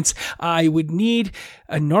few moments. I would need,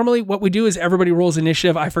 normally what we do is everybody rolls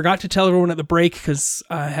initiative. I forgot to tell everyone at the break because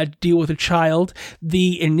I had to deal with a child.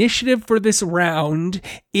 The initiative for this round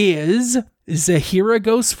is Zahira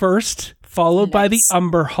goes first, followed by the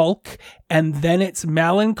Umber Hulk, and then it's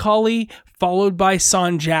Melancholy, followed by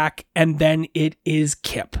Sanjak, and then it is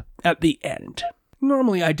Kip at the end.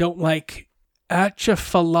 Normally I don't like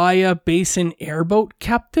Atchafalaya Basin Airboat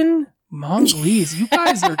Captain. Mongolese, you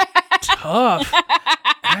guys are tough.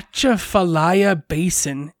 Atchafalaya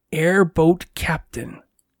Basin Airboat Captain.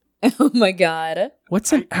 Oh my god.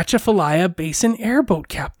 What's an Atchafalaya Basin Airboat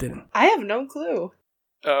Captain? I have no clue.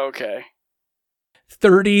 Okay.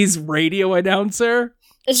 30s radio announcer.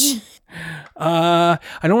 I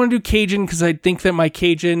don't want to do Cajun because I think that my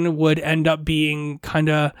Cajun would end up being kind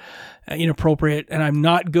of inappropriate, and I'm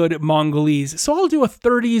not good at Mongolese. So I'll do a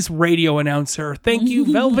 30s radio announcer. Thank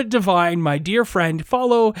you, Velvet Divine, my dear friend.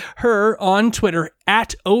 Follow her on Twitter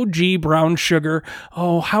at OG Brown Sugar.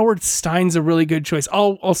 Oh, Howard Stein's a really good choice.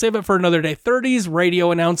 I'll save it for another day. 30s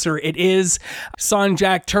radio announcer it is.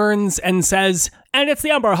 Sanjak turns and says, and it's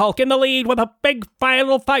the Umber Hulk in the lead with a big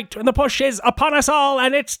final fight, and the push is upon us all,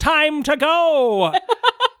 and it's time to go.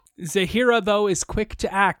 Zahira, though, is quick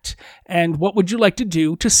to act. And what would you like to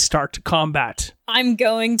do to start combat? I'm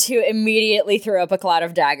going to immediately throw up a cloud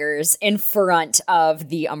of daggers in front of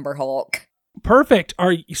the Umber Hulk. Perfect.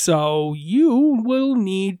 So you will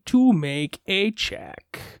need to make a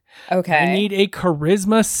check. Okay. You need a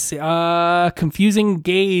charisma, confusing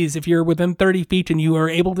gaze. If you're within 30 feet and you are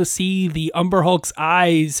able to see the Umber Hulk's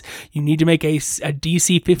eyes, you need to make a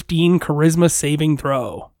DC 15 charisma saving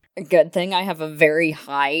throw. A good thing I have a very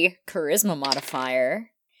high charisma modifier.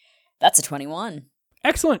 That's a 21.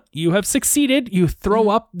 Excellent. You have succeeded. You throw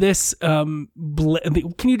up this, can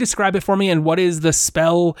you describe it for me? And what is the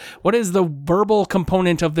spell? What is the verbal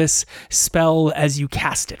component of this spell as you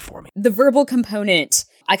cast it for me? The verbal component,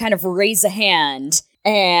 I kind of raise a hand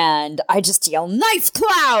and I just yell, knife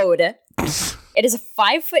cloud! It is a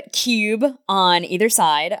 5-foot cube on either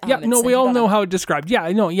side. Yeah, no, we all know how it's described. Yeah,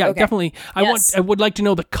 I know. Yeah, Okay. definitely. I Yes. would like to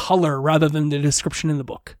know the color rather than the description in the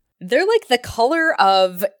book. They're like the color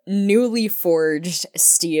of newly forged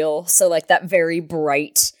steel. So like that very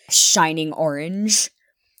bright, shining orange.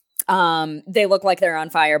 They look like they're on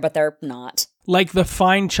fire, but they're not. Like the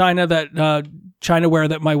fine china that Chinaware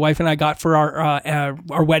that my wife and I got for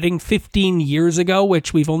our wedding 15 years ago,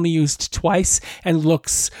 which we've only used twice and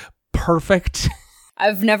looks perfect.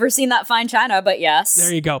 I've never seen that fine china, but yes.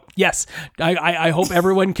 There you go. Yes. I hope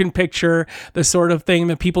everyone can picture the sort of thing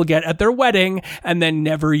that people get at their wedding and then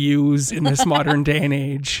never use in this modern day and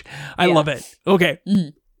age. I love it. Okay.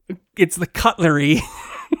 It's the cutlery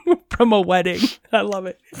from a wedding. I love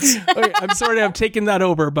it. Okay, I'm sorry to have taken that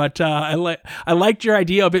over, but I liked your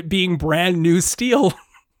idea of it being brand new steel.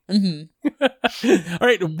 All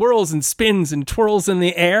right, whirls and spins and twirls in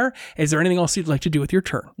the air. Is there anything else you'd like to do with your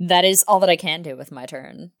turn? That is all that I can do with my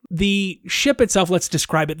turn. The ship itself, let's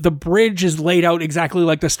describe it. The bridge is laid out exactly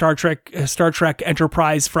like the Star Trek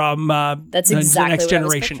Enterprise from That's the exactly Next what I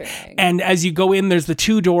was Generation. picturing. And as you go in, there's the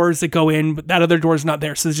two doors that go in, but that other door is not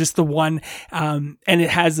there. So there's just the one. And it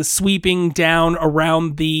has the sweeping down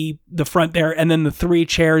around the front there, and then the three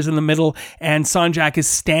chairs in the middle. And Sanjak is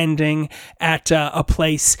standing at a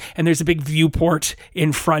place, and there's a big viewport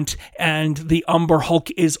in front, and the Umber Hulk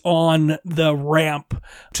is on the ramp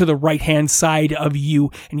to the right-hand side of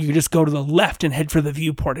you, and you can just go to the left and head for the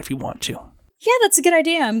viewport if you want to. Yeah, that's a good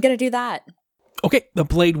idea. I'm going to do that. Okay, the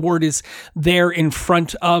Blade Ward is there in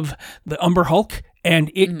front of the Umber Hulk,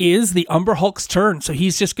 and it is the Umber Hulk's turn. So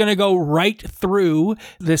he's just going to go right through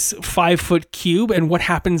this 5-foot cube, and what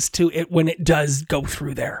happens to it when it does go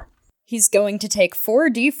through there? He's going to take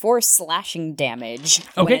 4d4 slashing damage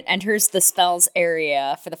when it enters the spell's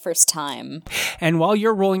area for the first time. And while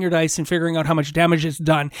you're rolling your dice and figuring out how much damage it's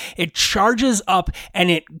done, it charges up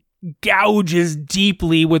and it gouges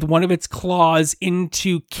deeply with one of its claws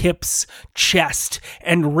into Kip's chest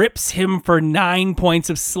and rips him for 9 points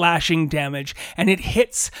of slashing damage. And it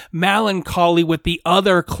hits Melancholy with the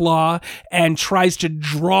other claw and tries to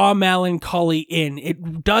draw Melancholy in.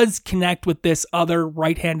 It does connect with this other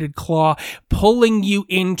right-handed claw, pulling you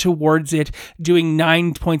in towards it, doing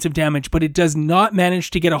 9 points of damage, but it does not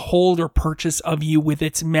manage to get a hold or purchase of you with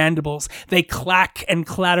its mandibles. They clack and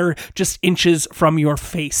clatter just inches from your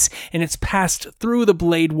face. And it's passed through the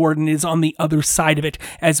Blade Warden, is on the other side of it,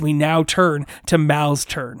 as we now turn to Mal's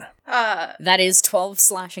turn. That is 12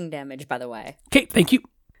 slashing damage, by the way. Okay, thank you.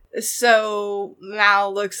 So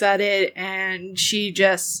Mal looks at it and she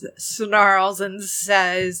just snarls and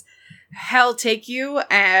says, "Hell take you,"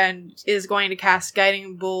 and is going to cast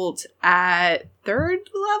Guiding Bolt at 3rd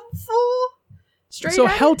level? Straight So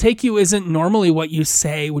at Hell it? Take You isn't normally what you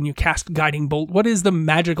say when you cast Guiding Bolt. What is the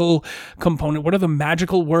magical component? What are the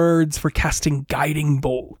magical words for casting Guiding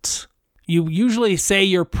Bolt? You usually say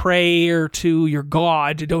your prayer to your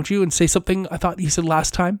god, don't you? And say something I thought you said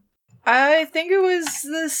last time? I think it was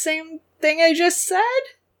the same thing I just said.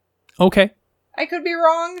 Okay. I could be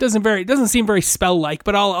wrong. Doesn't seem very spell-like,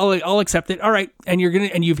 but I'll accept it. All right. And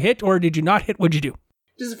you've hit, or did you not hit? What'd you do?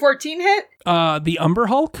 Does a 14 hit? The Umber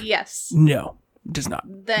Hulk? Yes. No, it does not.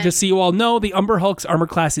 Then- Just so you all know, the Umber Hulk's armor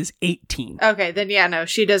class is 18. Okay, then yeah, no,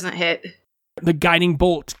 she doesn't hit. The guiding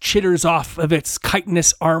bolt chitters off of its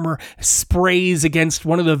chitinous armor, sprays against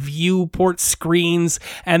one of the viewport screens,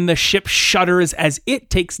 and the ship shudders as it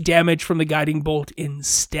takes damage from the guiding bolt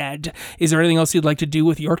instead. Is there anything else you'd like to do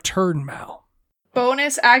with your turn, Mal?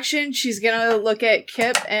 Bonus action, she's gonna look at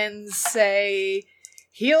Kip and say,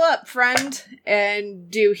 "Heal up, friend,"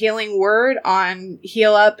 and do Healing Word on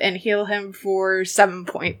Heal Up and heal him for 7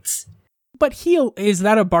 points. But heal, is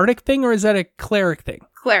that a bardic thing or is that a cleric thing?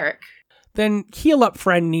 Cleric. Then Heal Up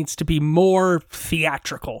Friend needs to be more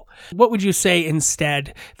theatrical. What would you say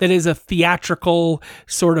instead that is a theatrical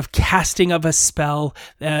sort of casting of a spell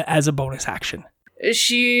as a bonus action?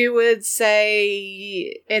 She would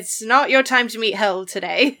say, "It's not your time to meet hell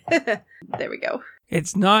today." There we go.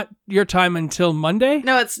 It's not your time until Monday?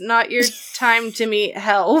 No, it's not your time to meet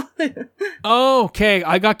hell. Oh, okay.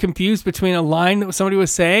 I got confused between a line that somebody was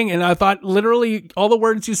saying, and I thought literally all the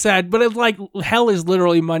words you said, but it's like hell is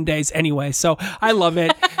literally Mondays anyway, so I love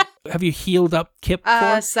it. Have you healed up Kip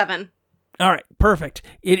for? 7. All right, perfect.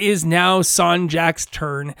 It is now Sanjak's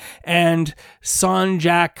turn, and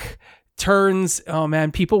Sanjak turns. Oh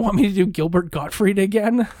man, people want me to do Gilbert Gottfried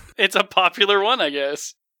again. It's a popular one, I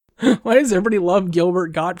guess. Why does everybody love Gilbert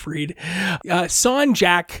Gottfried?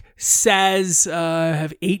 Sanjak says,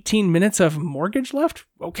 have 18 minutes of mortgage left?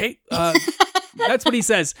 Okay. That's what he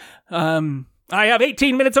says. I have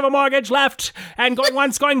 18 minutes of a mortgage left, and going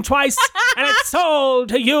once, going twice, and it's sold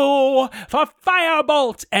to you for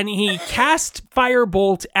Firebolt. And he casts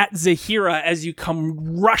Firebolt at Zahira as you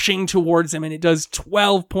come rushing towards him, and it does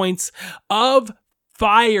 12 points of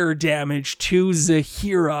fire damage to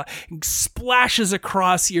Zahira, splashes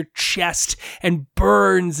across your chest and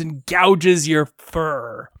burns and gouges your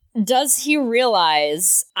fur. Does he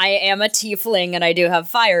realize I am a tiefling and I do have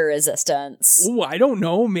fire resistance? Ooh, I don't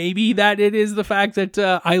know. Maybe that it is the fact that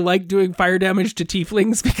I like doing fire damage to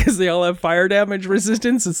tieflings because they all have fire damage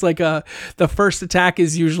resistance. It's like the first attack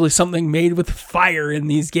is usually something made with fire in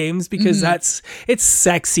these games because it's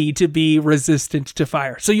sexy to be resistant to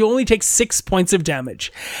fire. So you only take 6 points of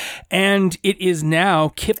damage. And it is now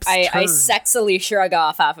Kip's turn. I sexily shrug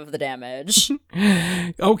off half of the damage.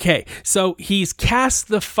 Okay, so he's cast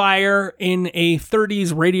the fire in a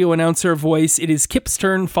 30s radio announcer voice. It is Kip's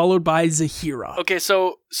turn, followed by Zahira. Okay,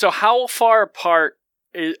 so how far apart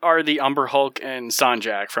are the Umber Hulk and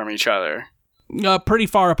Sanjak from each other? Pretty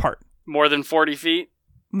far apart. More than 40 feet?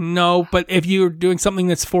 No, but if you're doing something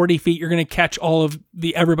that's 40 feet, you're going to catch all of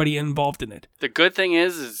everybody involved in it. The good thing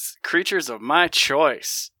is creatures of my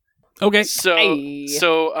choice. Okay.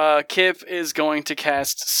 So Kip is going to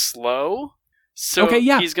cast Slow. So okay,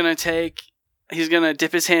 yeah. He's going to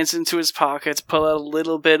dip his hands into his pockets, pull out a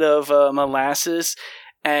little bit of molasses,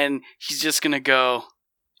 and he's just going to go,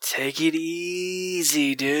 "Take it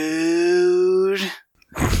easy, dude."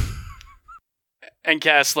 And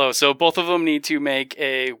cast Slow. So both of them need to make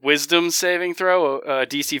a Wisdom saving throw,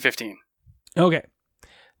 DC 15. Okay.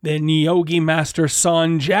 The Yogi Master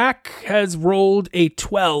Sanjak has rolled a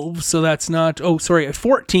 12, so that's not... Oh, sorry, a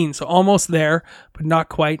 14, so almost there, but not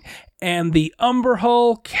quite. And the Umber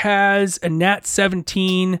Hulk has a nat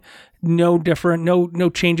 17, no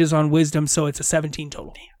changes on Wisdom, so it's a 17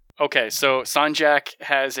 total. Okay, so Sanjak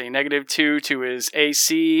has a -2 to his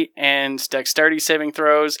AC and Dexterity saving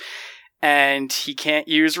throws, and he can't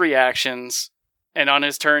use reactions. And on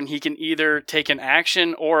his turn, he can either take an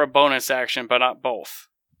action or a bonus action, but not both.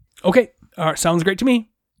 Okay. All right. Sounds great to me.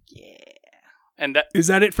 Yeah. And that Is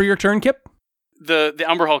that it for your turn, Kip? the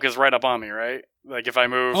Umber Hulk is right up on me, right? Like if I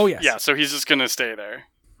move. Oh, yes. Yeah, so he's just gonna stay there.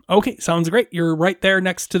 Okay, sounds great. You're right there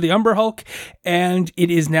next to the Umber Hulk, and it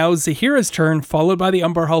is now Zahira's turn, followed by the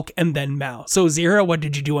Umber Hulk, and then Mal. So, Zahira, what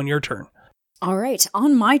did you do on your turn? All right,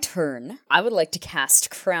 on my turn, I would like to cast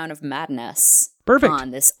Crown of Madness Perfect. on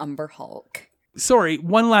this Umber Hulk. Sorry,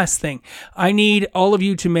 one last thing. I need all of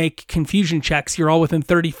you to make confusion checks. You're all within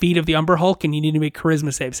 30 feet of the Umber Hulk, and you need to make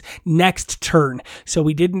charisma saves. Next turn. So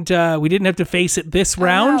we didn't have to face it this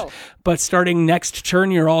round, no. but starting next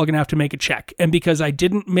turn, you're all going to have to make a check. And because I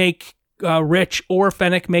didn't make Rich or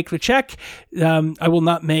Fennec make the check, I will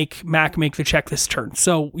not make Mac make the check this turn.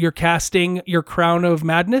 So you're casting your Crown of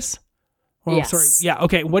Madness? Oh, Yes. sorry. Yeah,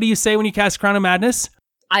 okay. What do you say when you cast Crown of Madness?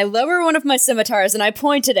 I lower one of my scimitars and I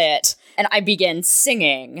point at it, and I begin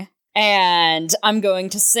singing. And I'm going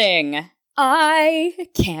to sing, I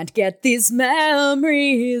can't get these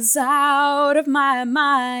memories out of my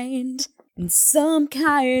mind. And some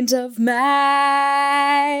kind of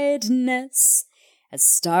madness has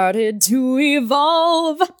started to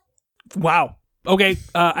evolve. Wow. Okay,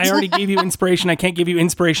 I already gave you inspiration. I can't give you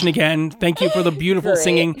inspiration again. Thank you for the beautiful Great.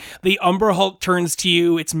 singing. The Umber Hulk turns to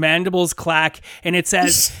you, its mandibles clack, and it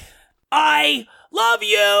says, I love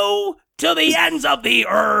you to the ends of the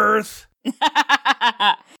earth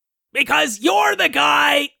because you're the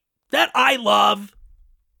guy that I love.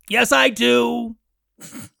 Yes, I do.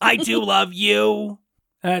 I do love you.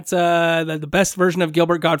 That's the best version of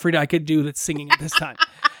Gilbert Gottfried I could do that's singing at this time.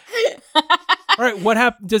 All right, what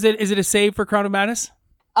happened? Is it a save for Crown of Madness?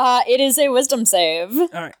 It is a wisdom save. All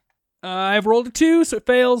right. I've rolled a 2, so it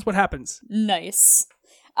fails. What happens? Nice.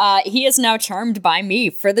 He is now charmed by me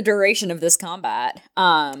for the duration of this combat.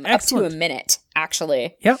 Up to Excellent. a minute,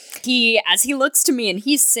 actually. Yep. As he looks to me and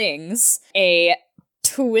he sings, a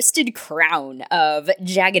twisted crown of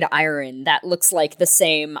jagged iron that looks like the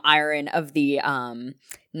same iron of the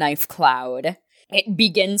knife cloud. It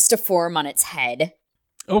begins to form on its head.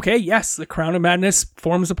 Okay, yes, the Crown of Madness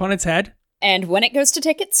forms upon its head. And when it goes to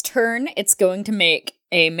take its turn, it's going to make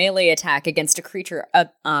a melee attack against a creature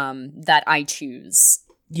that I choose.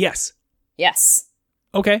 Yes. Yes.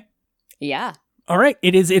 Okay. Yeah. All right,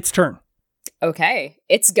 it is its turn. Okay.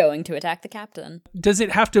 It's going to attack the captain. Does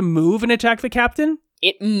it have to move and attack the captain?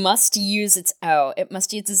 It must use its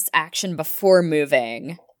action before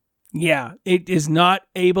moving. Yeah, it is not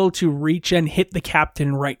able to reach and hit the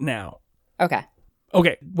captain right now. Okay.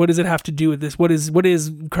 Okay, what does it have to do with this? What is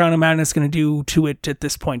Crown of Madness going to do to it at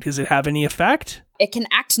this point? Does it have any effect? It can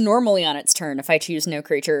act normally on its turn if I choose no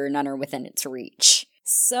creature or none are within its reach.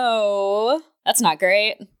 So, that's not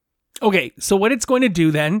great. Okay, so what it's going to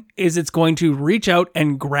do then is it's going to reach out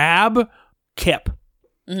and grab Kip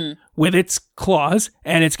with its claws,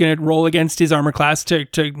 and it's going to roll against his armor class to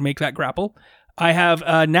make that grapple. I have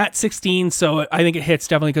nat 16, so I think it hits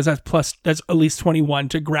definitely because that's at least 21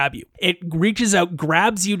 to grab you. It reaches out,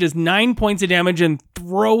 grabs you, does 9 points of damage, and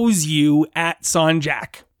throws you at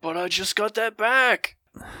Sanjak. But I just got that back.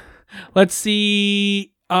 Let's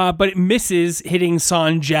see. But it misses, hitting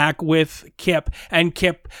Sanjak with Kip, and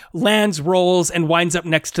Kip lands, rolls, and winds up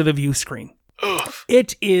next to the view screen. Ugh.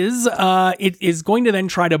 It is going to then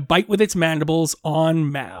try to bite with its mandibles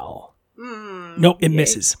on Mal. Nope, it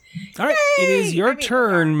misses. All right, it is your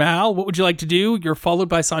turn, Mal. What would you like to do? You're followed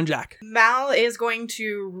by Sanjak. Mal is going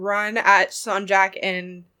to run at Sanjak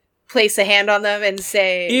and place a hand on them and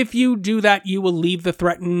say, If you do that, you will leave the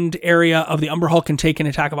threatened area of the Umber Hulk and take an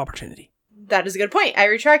attack of opportunity. that is a good point. I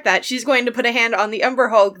retract that. She's going to put a hand on the Umber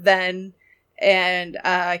Hulk then and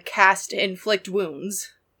cast Inflict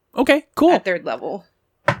Wounds Okay, cool. at 3rd level.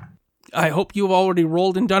 I hope you've already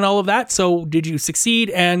rolled and done all of that. So did you succeed?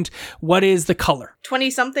 And what is the color?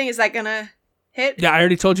 20-something, is that gonna hit? Yeah, I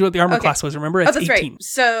already told you what the armor Okay. class was. Remember, it's that's 18. right.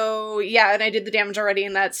 So, yeah, and I did the damage already,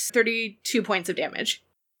 and that's 32 points of damage.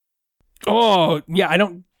 Oh, yeah, I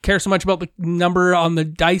don't care so much about the number on the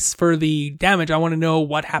dice for the damage. I want to know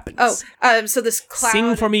what happens. So this cloud...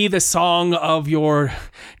 Sing for me the song of your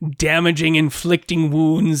damaging, inflicting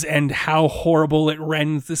wounds and how horrible it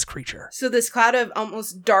rends this creature. So this cloud of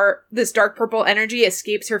almost dark purple energy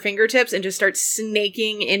escapes her fingertips and just starts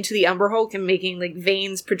snaking into the Umber Hulk and making like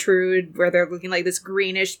veins protrude where they're looking like this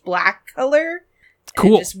greenish black color.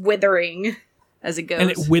 Cool. And just withering as it goes. And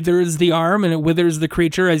it withers the arm and it withers the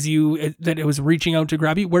creature that it was reaching out to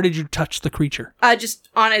grab you. Where did you touch the creature? Just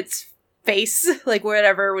on its face, like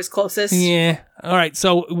whatever was closest. Yeah. All right.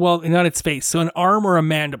 So, well, not its face. So an arm or a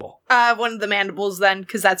mandible? One of the mandibles then,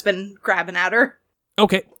 because that's been grabbing at her.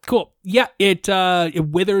 Okay, cool. Yeah, it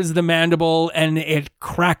withers the mandible and it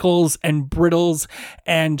crackles and brittles,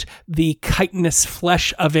 and the chitinous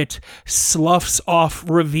flesh of it sloughs off,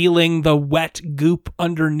 revealing the wet goop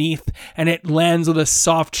underneath, and it lands with a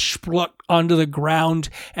soft spluck onto the ground,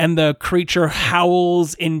 and the creature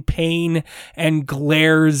howls in pain and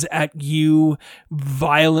glares at you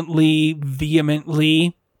violently,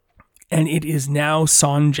 vehemently, and it is now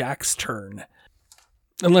Sonjak's turn.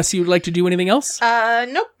 Unless you'd like to do anything else?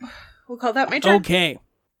 Nope. We'll call that my turn. Okay,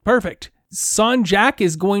 perfect. Sonjak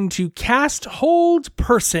is going to cast Hold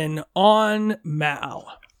Person on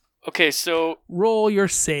Mal. Okay, so Roll your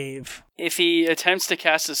save. if he attempts to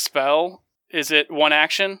cast a spell, is it one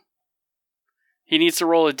action? He needs to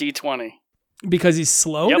roll a d20. Because he's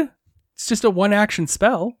slowed? Yep. It's just a one-action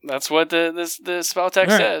spell. That's what the spell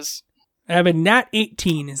text All right. says. I have a nat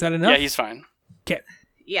 18. Is that enough? Yeah, he's fine. Okay.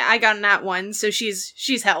 Yeah, I got that one, so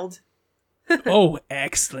she's held. Oh,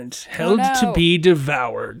 excellent. Held no. to be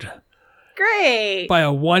devoured Great. by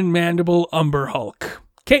a one-mandible Umber Hulk.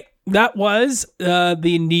 Okay, that was the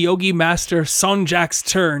Nyogi Master Sonjak's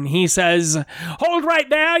turn. He says, "Hold right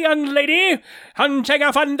there, young lady.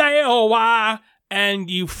 Hunchega Fundaowa." And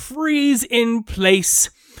you freeze in place.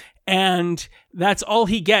 And that's all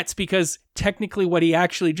he gets, because technically what he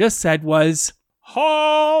actually just said was,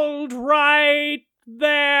 "Hold right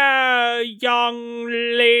there, young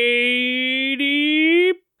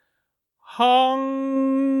lady.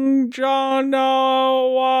 Hung Jana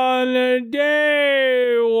one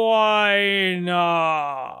day, why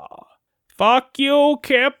not? Fuck you,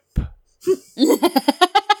 Kip."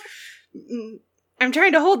 I'm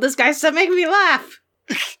trying to hold this guy, stop making me laugh.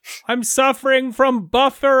 I'm suffering from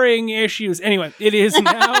buffering issues. Anyway, it is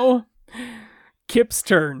now Kip's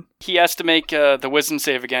turn. He has to make the wisdom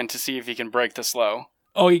save again to see if he can break the slow.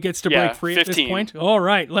 Oh, he gets to Yeah, break free at this 15. point? All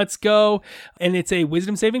right, let's go. And it's a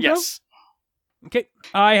wisdom saving throw? Yes. Okay.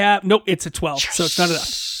 Nope, it's a 12, so it's not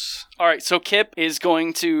enough. All right, so Kip is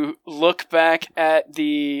going to look back at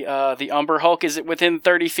the Umber Hulk. Is it within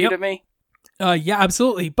 30 feet Yep. of me? Yeah,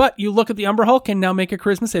 absolutely. But you look at the Umber Hulk and now make a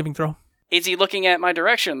charisma saving throw. Is he looking at my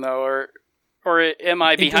direction, though, or am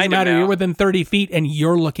I It doesn't behind him matter. now? You're within 30 feet and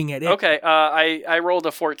you're looking at it. Okay, I rolled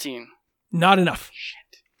a 14. Not enough.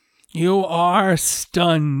 You are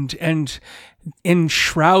stunned and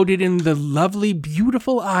enshrouded in the lovely,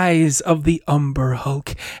 beautiful eyes of the Umber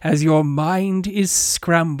Hulk as your mind is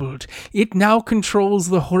scrambled. It now controls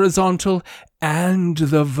the horizontal and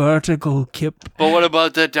the vertical, Kip. But what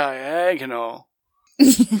about the diagonal?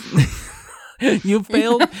 You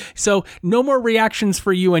failed. So no more reactions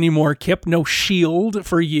for you anymore, Kip. No shield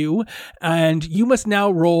for you. And you must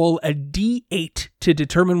now roll a d8 to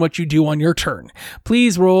determine what you do on your turn.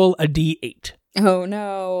 Please roll a d8. Oh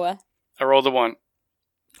no. I rolled a 1.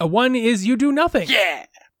 A 1 is you do nothing. Yeah!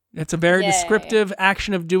 It's a very Yay. descriptive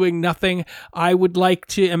action of doing nothing. I would like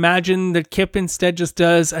to imagine that Kip instead just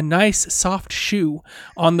does a nice soft shoe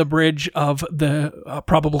on the bridge of the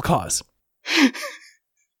probable cause.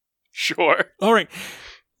 Sure. All right.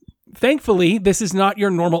 Thankfully, this is not your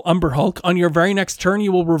normal Umber Hulk. On your very next turn,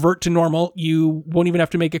 you will revert to normal. You won't even have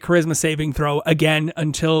to make a charisma saving throw again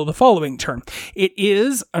until the following turn. It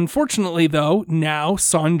is, unfortunately, though, now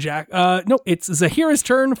Sonjak. No, it's Zahira's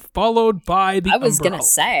turn, followed by the I was Umber gonna Hulk.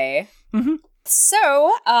 say. Mhm.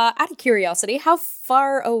 So, out of curiosity, how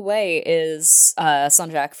far away is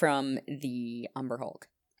Sonjak from the Umber Hulk?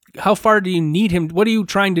 How far do you need him? What are you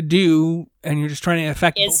trying to do? And you're just trying to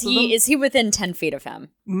affect Is both of them? he within 10 feet of him?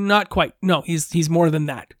 Not quite. No, he's more than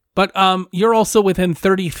that. But you're also within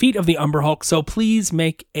 30 feet of the Umber Hulk, so please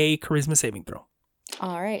make a charisma saving throw.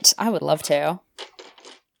 All right, I would love to.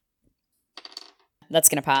 That's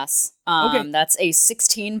gonna pass. Okay. That's a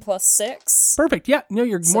 16 plus 6. Perfect. Yeah, no,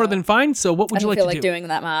 you're more So, than fine. So what would I you don't like feel to like do? doing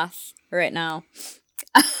that math right now.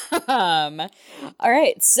 All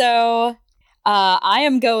right, so I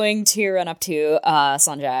am going to run up to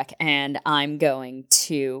Sonjak, and I'm going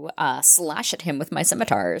to slash at him with my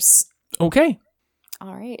scimitars. Okay.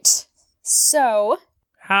 All right, so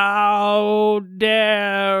How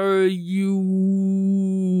dare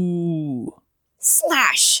you?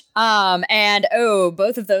 slash. And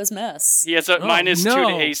both of those miss. He has a Oh, minus 2 no.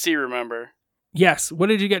 to AC, remember? Yes. What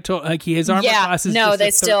did you get to? Like his armor Yeah, class is no, just a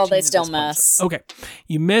they still 13 at this point. miss. Okay.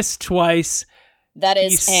 You missed twice. That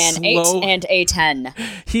is He's an 8 slow. and a 10.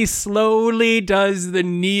 He slowly does the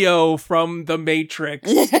Neo from the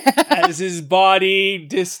Matrix as his body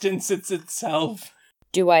distances itself.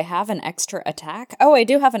 Do I have an extra attack? Oh, I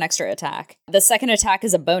do have an extra attack. The second attack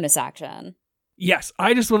is a bonus action. Yes,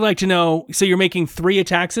 I just would like to know, so you're making 3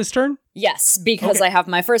 attacks this turn? Yes, because Okay. I have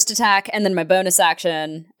my first attack, and then my bonus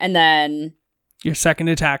action, and then... Your second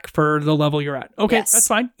attack for the level you're at. Okay, Yes. that's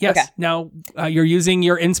fine. Yes. Okay. Now, you're using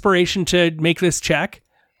your inspiration to make this check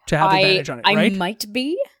to have advantage on it, right? I might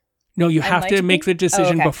be. No, you I have to might make be? the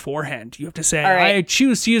decision Oh, okay. beforehand. You have to say, All right. I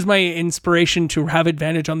choose to use my inspiration to have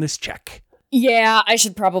advantage on this check. Yeah, I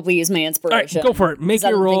should probably use my All right, inspiration. go for it. Make 'Cause I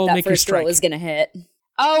your don't roll, think that make your first roll strike. is gonna hit.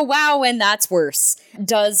 Oh wow, and that's worse.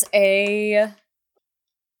 Does a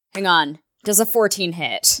 14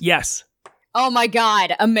 hit? Yes. Oh my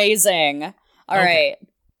god, amazing! All Okay. right,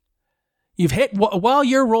 You've hit while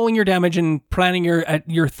you're rolling your damage and planning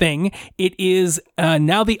your thing. It is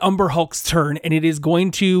now the Umber Hulk's turn, and it is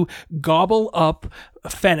going to gobble up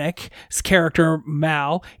Fennec's character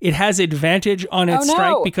Mal. It has advantage on its Oh, no.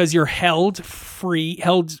 strike because you're held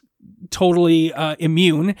totally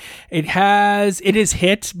immune. It is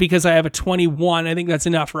hit because I have a 21. I think that's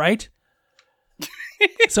enough, right?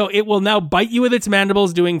 So it will now bite you with its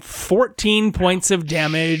mandibles, doing 14 points of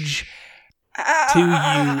damage to you.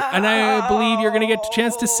 And I believe you're going to get a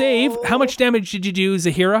chance to save. How much damage did you do,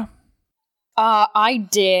 Zahira? I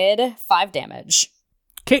did 5 damage.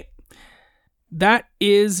 Okay. That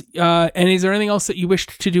is, and is there anything else that you wish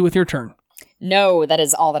to do with your turn? No, that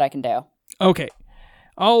is all that I can do. Okay.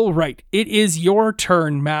 All right. It is your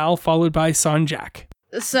turn, Mal, followed by Sanjak.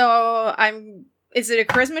 So is it a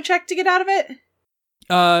charisma check to get out of it?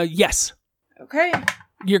 Yes. Okay.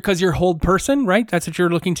 Because you're hold person, right? That's what you're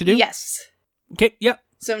looking to do? Yes. Okay, yep.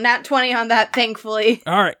 So nat 20 on that, thankfully.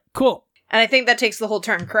 All right, cool. And I think that takes the whole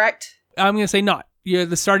turn, correct? I'm going to say not. You're at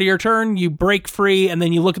the start of your turn, you break free, and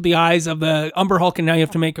then you look at the eyes of the Umber Hulk, and now you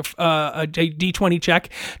have to make a D20 check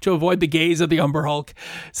to avoid the gaze of the Umber Hulk.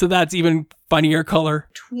 So that's even funnier color.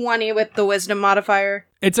 20 with the wisdom modifier.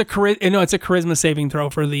 It's a charisma saving throw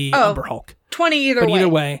for the Umber Hulk. 20 either But way. either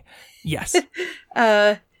way, yes.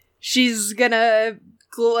 She's gonna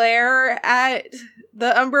glare at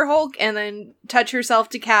the Umber Hulk and then touch herself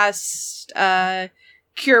to cast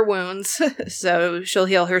Cure Wounds. So she'll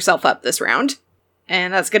heal herself up this round.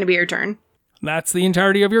 And that's gonna be her turn. That's the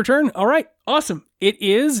entirety of your turn. All right, awesome. It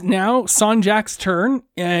is now Sanjak's turn,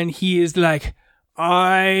 and he is like,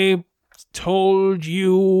 I told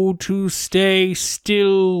you to stay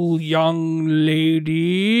still, young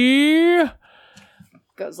lady.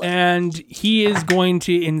 Goes like And he is going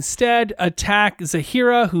to instead attack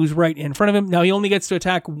Zahira, who's right in front of him. Now, he only gets to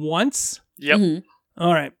attack once. Yep. Mhm.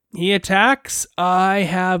 All right. He attacks. I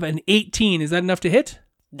have an 18. Is that enough to hit?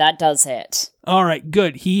 That does hit. All right,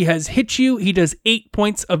 good. He has hit you. He does 8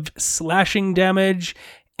 points of slashing damage.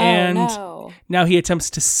 And oh no. now he attempts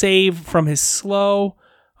to save from his slow.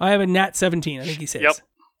 I have a nat 17. I think he saves.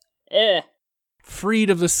 Yep. Freed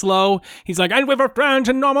of the slow. He's like, and we've returned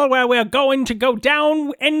to normal where we're going to go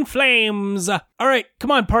down in flames. All right,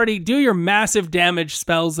 come on, party. Do your massive damage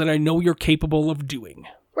spells that I know you're capable of doing.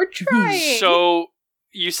 we're trying. So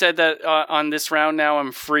you said that on this round now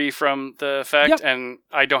I'm free from the effect Yep. and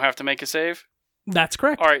I don't have to make a save? That's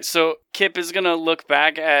correct. All right, so Kip is going to look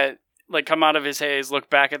back at, come out of his haze, look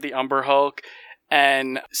back at the Umber Hulk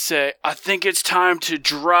and say, I think it's time to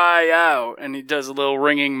dry out. And he does a little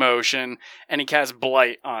ringing motion and he casts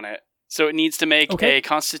Blight on it. So it needs to make Okay. a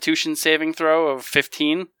Constitution saving throw of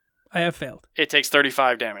 15. I have failed. It takes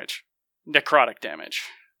 35 damage. Necrotic damage.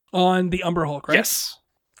 On the Umber Hulk, right? Yes.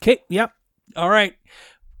 Okay, yep. All right.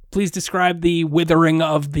 Please describe the withering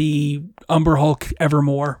of the Umber Hulk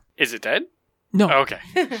evermore. Is it dead? No. Okay.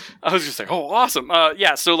 I was just like, oh, awesome.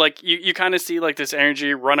 Yeah, so you kind of see this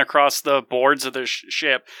energy run across the boards of the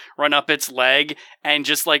ship, run up its leg, and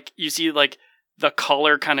just you see the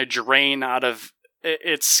color kind of drain out of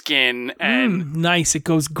its skin, and Nice. It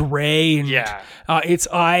goes gray, and yeah, its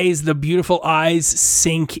eyes, the beautiful eyes,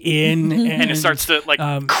 sink in, and it starts to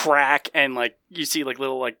um, crack, and you see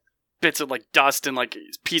little bits of dust and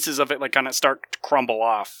pieces of it kind of start to crumble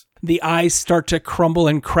off. the eyes start to crumble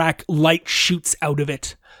and crack. Light shoots out of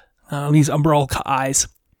it. These Umber Hulk eyes.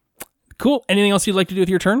 Cool. Anything else you'd like to do with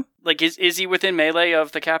your turn? Is he within melee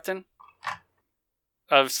of the captain?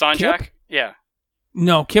 Of Sanjak? Kip? Yeah.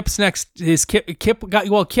 No, Kip's next.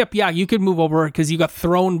 Kip, yeah, you could move over because you got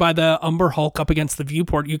thrown by the Umber Hulk up against the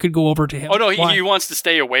viewport. You could go over to him. Oh no, Why? he wants to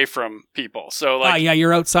stay away from people. So Yeah,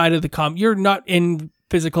 you're outside of the You're not in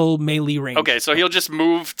physical melee range. okay, so he'll just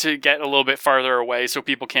move to get a little bit farther away so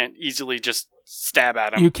people can't easily just stab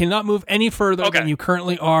at him. You cannot move any further Okay. than you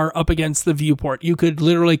currently are up against the viewport. You could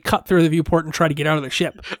literally cut through the viewport and try to get out of the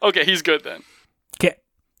ship. Okay, he's good then. Okay.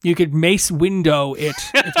 You could mace window it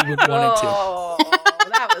if you would wanted to. Oh,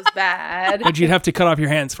 bad. But you'd have to cut off your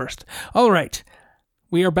hands first. All right.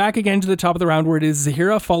 We are back again to the top of the round where it is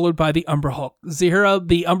Zahira followed by the Umber Hulk. Zahira,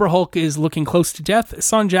 the Umber Hulk, is looking close to death.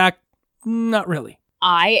 Sanjak, not really.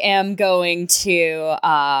 I am going to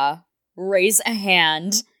raise a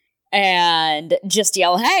hand and just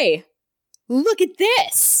yell, "Hey, look at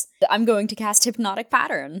this!" I'm going to cast Hypnotic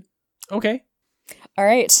Pattern. Okay. All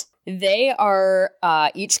right. They are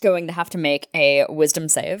each going to have to make a wisdom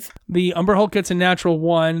save. The Umber Hulk gets a natural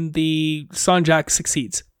 1. The Sanjak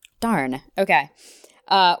succeeds. Darn. Okay.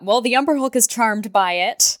 Well, the Umber Hulk is charmed by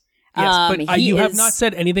it. Yes, but you have not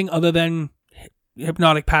said anything other than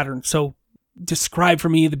Hypnotic Pattern. So describe for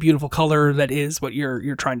me the beautiful color that is what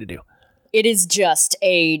you're trying to do. It is just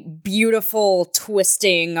a beautiful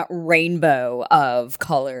twisting rainbow of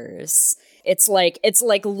colors. It's like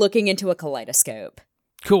looking into a kaleidoscope.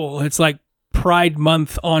 Cool. It's like Pride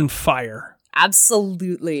Month on fire.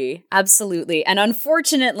 Absolutely. Absolutely. And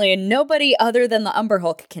unfortunately, nobody other than the Umber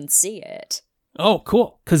Hulk can see it. Oh,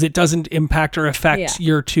 cool. Because it doesn't impact or affect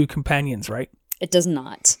your two companions, right? It does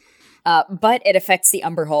not. But it affects the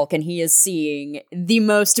Umber Hulk, and he is seeing the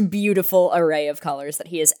most beautiful array of colors that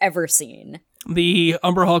he has ever seen. The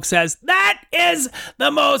Umber Hulk says, "That is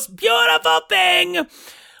the most beautiful thing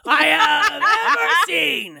I have ever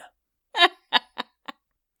seen.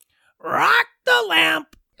 Rock the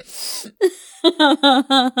lamp."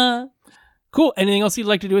 Cool. Anything else you'd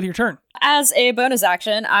like to do with your turn? As a bonus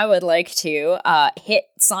action, I would like to hit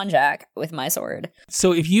Sanjak with my sword.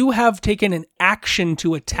 So if you have taken an action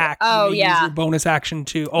to attack, you may use your bonus action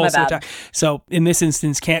to also attack. So in this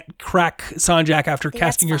instance, can't crack Sanjak after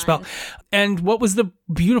casting your spell. And what was the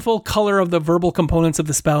beautiful color of the verbal components of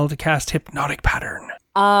the spell to cast Hypnotic Pattern?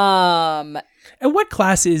 And what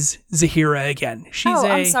class is Zahira again?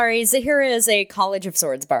 I'm sorry. Zahira is a College of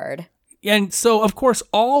Swords bard. And so, of course,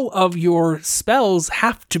 all of your spells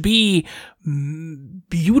have to be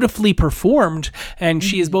beautifully performed. And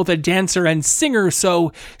she is both a dancer and singer.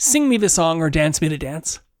 So sing me the song or dance me the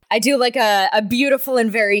dance. I do like a beautiful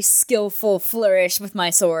and very skillful flourish with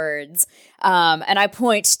my swords. And I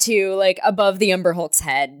point to like above the Umber Hulk's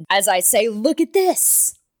head as I say, "Look at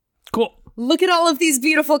this. Cool. Look at all of these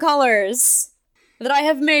beautiful colors that I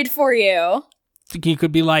have made for you." You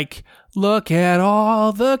could be like, "Look at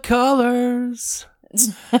all the colors.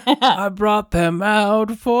 I brought them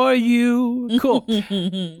out for you." Cool.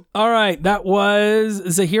 All right. That was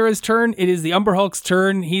Zahira's turn. It is the Umber Hulk's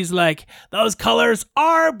turn. He's like, "Those colors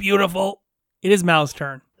are beautiful." It is Mal's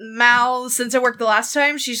turn. Mal, since it worked the last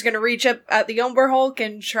time, she's going to reach up at the Umber Hulk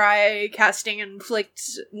and try casting Inflict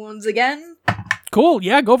Wounds again. Cool.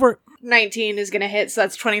 Yeah, go for it. 19 is going to hit, so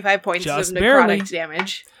that's 25 points of necrotic barely.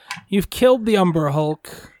 damage. You've killed the Umber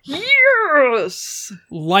Hulk. Yes!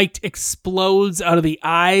 Light explodes out of the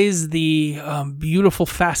eyes, the beautiful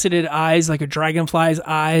faceted eyes, like a dragonfly's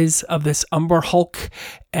eyes of this Umber Hulk,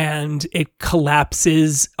 and it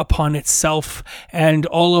collapses upon itself, and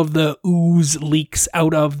all of the ooze leaks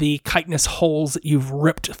out of the chitinous holes that you've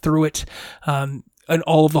ripped through it, and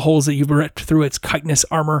all of the holes that you've ripped through its chitinous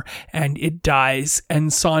armor, and it dies. And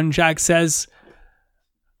Sanjak says,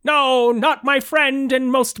 "No, not my friend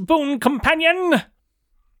and most boon companion.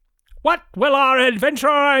 What will our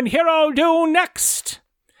adventurer and hero do next?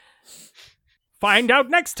 Find out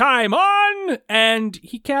next time on..." And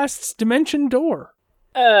he casts Dimension Door.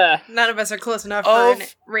 None of us are close enough for a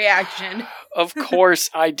reaction. Of course,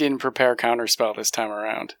 I didn't prepare Counterspell this time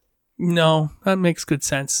around. No, that makes good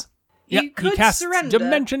sense. You could he casts surrender.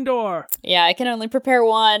 Dimension Door. Yeah, I can only prepare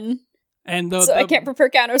one. And I can't prepare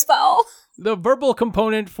Counterspell. The verbal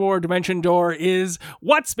component for Dimension Door is,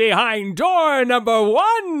 "What's behind door number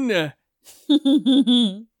 1?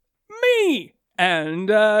 Me!" And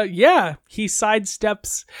he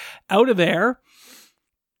sidesteps out of there.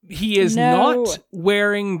 He is not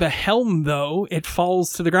wearing the helm, though. It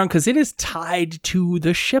falls to the ground because it is tied to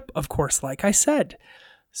the ship, of course, like I said.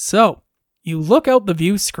 So you look out the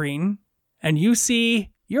view screen and you see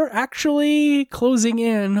you're actually closing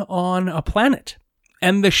in on a planet.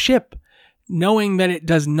 And the ship, knowing that it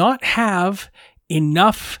does not have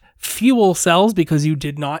enough fuel cells because you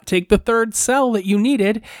did not take the third cell that you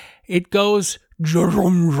needed, it goes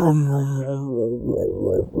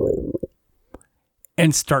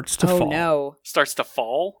and starts to fall. Oh no. Starts to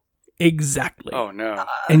fall? Exactly. Oh no.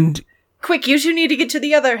 And Quick, you two need to get to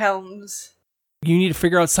the other helms. you need to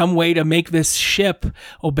figure out some way to make this ship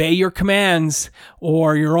obey your commands,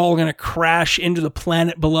 or you're all going to crash into the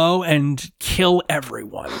planet below and kill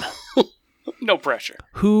everyone. No pressure.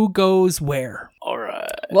 Who goes where? All right.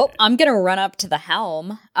 Well, I'm gonna run up to the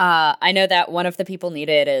helm. I know that one of the people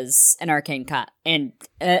needed is an arcane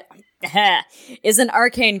is an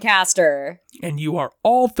arcane caster. And you are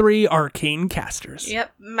all 3 arcane casters.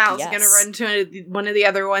 Yep, Mal's Yes. gonna run to one of the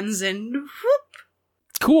other ones and whoop.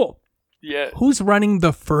 Cool. Yeah. Who's running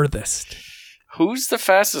the furthest? Who's the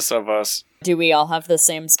fastest of us? Do we all have the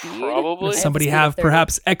same speed? Probably. Does I somebody speed of have 30.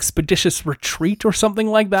 perhaps expeditious retreat or something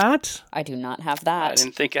like that? I do not have I that.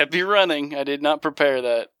 didn't think I'd be running. I did not prepare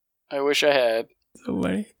that. I wish I had.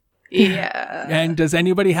 Yeah. And does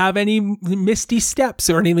anybody have any misty steps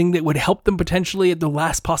or anything that would help them potentially at the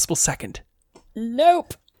last possible second?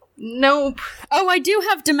 Nope. Nope. Oh, I do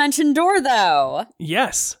have Dimension Door, though.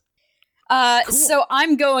 Yes. So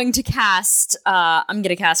I'm going to cast,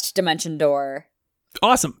 Dimension Door.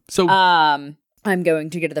 Awesome. So I'm going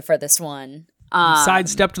to go to the furthest one.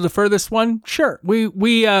 sidestep to the furthest one. Sure.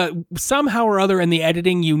 We somehow or other in the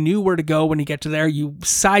editing, you knew where to go when you get to there. You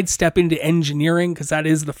sidestep into engineering because that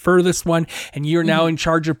is the furthest one, and you're now in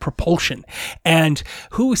charge of propulsion. And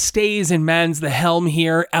who stays and mans the helm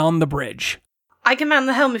here on the bridge? I can man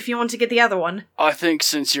the helm if you want to get the other one. I think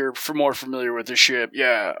since you're more familiar with the ship,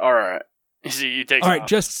 yeah, alright. So you take All right, off.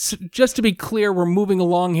 just to be clear, we're moving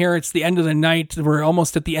along here. It's the end of the night. We're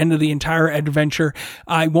almost at the end of the entire adventure.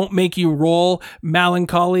 I won't make you roll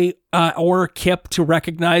Melancholy or Kip to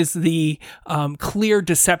recognize the clear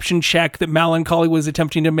deception check that Melancholy was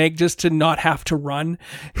attempting to make just to not have to run.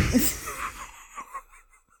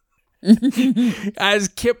 As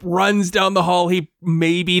Kip runs down the hall, he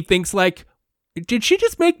maybe thinks like, did she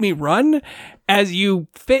just make me run? As you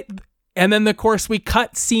fit... And then, of course, we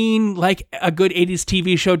cut scene like a good 80s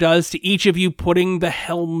TV show does to each of you putting the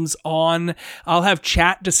helms on. I'll have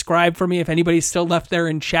chat describe for me. If anybody's still left there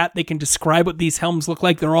in chat, they can describe what these helms look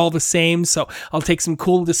like. They're all the same. So I'll take some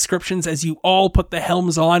cool descriptions as you all put the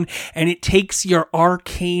helms on. And it takes your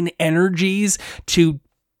arcane energies to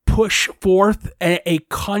push forth a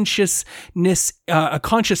consciousness, a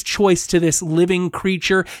conscious choice to this living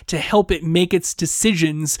creature to help it make its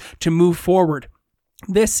decisions to move forward.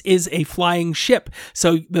 This is a flying ship.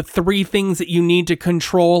 So the 3 things that you need to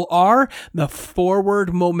control are the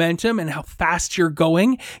forward momentum and how fast you're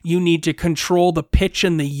going. You need to control the pitch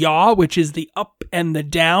and the yaw, which is the up and the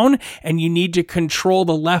down. And you need to control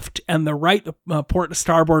the left and the right, the port to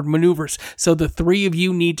starboard maneuvers. So the 3 of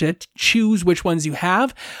you need to choose which ones you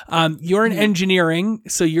have. You're in engineering,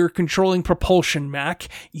 so you're controlling propulsion, Mac.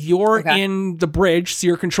 You're in the bridge, so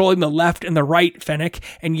you're controlling the left and the right, Fennec.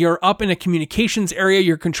 And you're up in a communications area.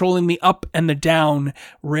 You're controlling the up and the down,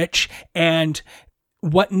 Rich. And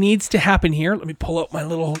what needs to happen here, let me pull out my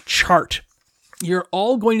little chart. You're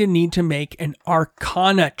all going to need to make an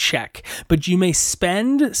Arcana check, but you may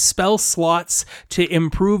spend spell slots to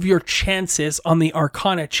improve your chances on the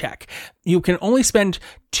Arcana check. You can only spend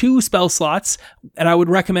 2 spell slots, and I would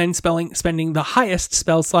recommend spending the highest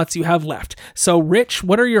spell slots you have left. So, Rich,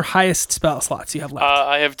 what are your highest spell slots you have left?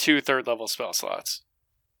 I have 2 third-level spell slots.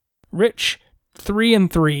 Rich, 3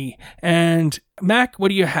 and 3. And Mac, what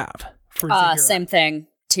do you have? For Zahira? Same thing.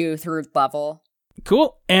 2 through level.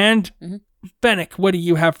 Cool. And Fennec, what do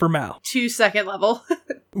you have for Mal? 2 second level.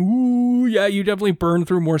 Ooh, yeah, you definitely burned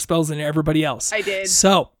through more spells than everybody else. I did.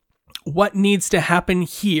 So, what needs to happen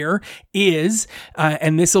here is,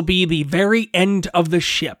 and this will be the very end of the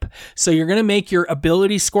ship. So you're going to make your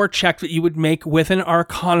ability score check that you would make with an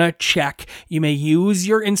Arcana check. You may use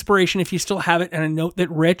your inspiration if you still have it, and a note that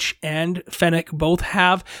Rich and Fennec both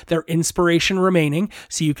have their inspiration remaining.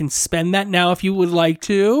 So you can spend that now if you would like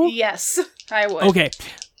to. Yes, I would. Okay,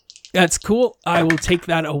 that's cool. I will take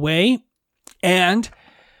that away. And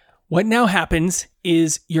what now happens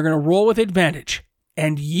is you're going to roll with advantage.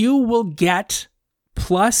 And you will get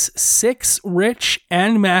 +6 Rich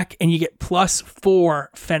and Mac, and you get +4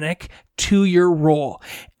 Fennec to your roll.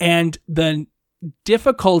 And the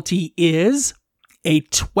difficulty is a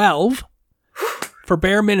 12 for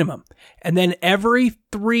bare minimum. And then every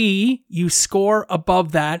 3 you score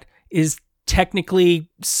above that is technically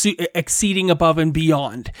exceeding above and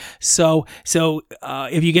beyond. So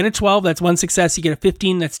if you get a 12, that's 1 success. You get a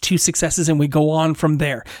 15, that's 2 successes, and we go on from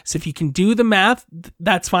there. So if you can do the math,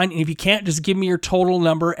 that's fine. And if you can't, just give me your total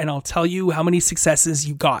number, and I'll tell you how many successes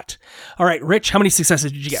you got. All right, Rich, how many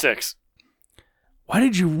successes did you get? 6. Why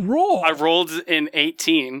did you roll? I rolled in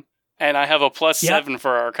 18, and I have a +7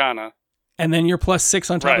 for Arcana. And then you're +6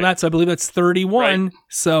 on top of Right. that. So I believe that's 31. Right.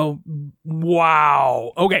 So,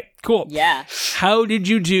 wow. Okay, cool. Yeah. How did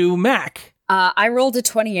you do, Mac? I rolled a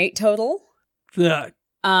 28 total. The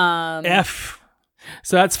Um, F.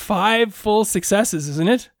 So that's 5 full successes, isn't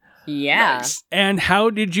it? yeah. Nice. And how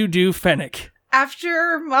did you do, Fennec?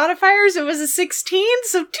 After modifiers, it was a 16,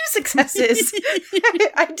 so 2 successes.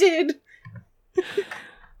 I did.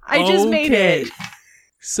 I just made Okay. it.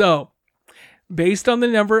 So, based on the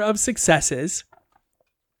number of successes,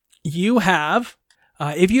 you have,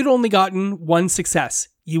 if you'd only gotten one success,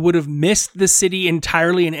 you would have missed the city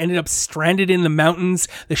entirely and ended up stranded in the mountains.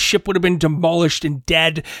 The ship would have been demolished and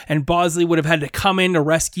dead, and Bosley would have had to come in to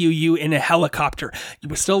rescue you in a helicopter. You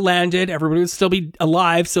were still landed, everybody would still be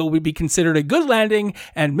alive, so it would be considered a good landing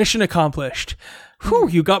and mission accomplished. Whew,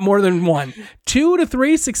 you got more than one. 2 to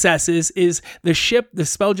 3 successes is the ship, the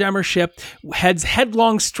Spelljammer ship, heads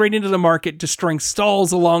headlong straight into the market, destroying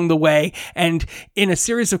stalls along the way. And in a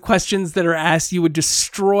series of questions that are asked, you would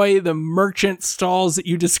destroy the merchant stalls that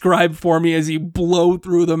you described for me as you blow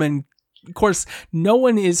through them. And of course, no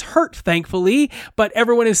one is hurt, thankfully, but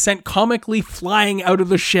everyone is sent comically flying out of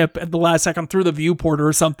the ship at the last second through the viewport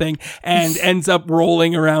or something and ends up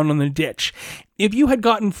rolling around on the ditch. If you had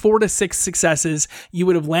gotten 4 to 6 successes, you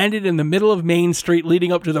would have landed in the middle of Main Street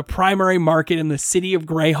leading up to the primary market in the city of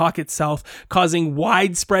Greyhawk itself, causing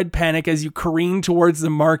widespread panic as you careen towards the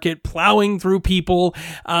market, plowing through people,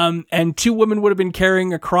 and 2 women would have been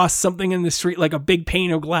carrying across something in the street like a big pane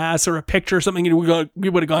of glass or a picture or something, and we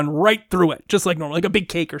would have gone right through it, just like normal, like a big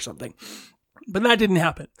cake or something. But that didn't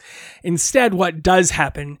happen. Instead, what does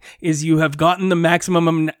happen is you have gotten the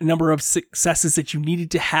maximum number of successes that you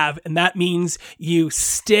needed to have, and that means you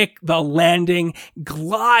stick the landing,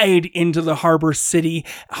 glide into the harbor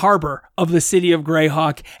of the city of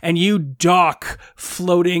Greyhawk, and you dock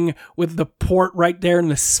floating with the port right there,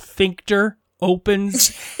 and the sphincter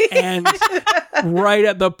opens and right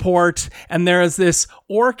at the port, and there is this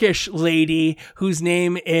orcish lady whose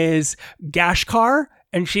name is Gashkar,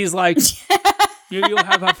 and she's like, "Do you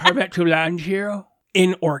have a permit to land here?"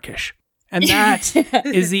 in Orcish. And that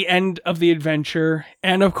is the end of the adventure.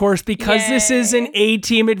 And of course, because this is an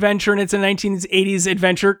A-Team adventure and it's a 1980s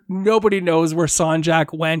adventure, nobody knows where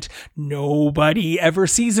Sanjak went. Nobody ever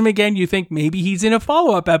sees him again. You think maybe he's in a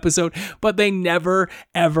follow-up episode, but they never,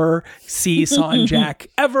 ever see Sanjak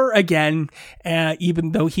ever again,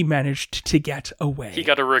 even though he managed to get away. He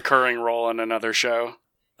got a recurring role in another show.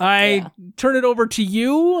 I turn it over to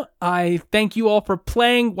you. I thank you all for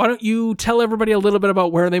playing. Why don't you tell everybody a little bit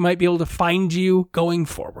about where they might be able to find you going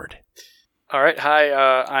forward? All right. Hi,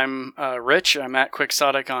 I'm Rich. I'm at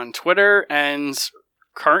Quixotic on Twitter, and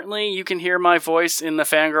currently you can hear my voice in the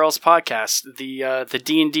Fangirls podcast. The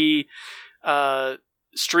D&D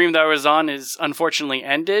stream that I was on is unfortunately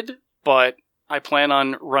ended, but I plan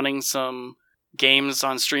on running some games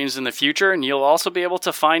on streams in the future, and you'll also be able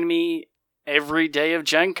to find me every day of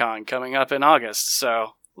Gen Con coming up in August,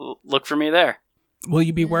 so look for me there. Will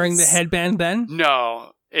you be wearing the headband then?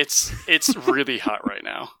 No, it's really hot right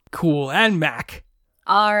now. Cool. And Mac.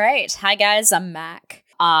 All right. Hi, guys. I'm Mac.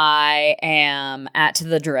 I am at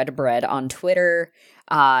the Dreadbread on Twitter.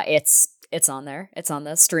 It's on there. It's on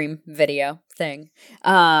the stream video thing.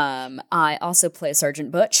 I also play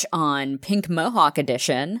Sergeant Butch on Pink Mohawk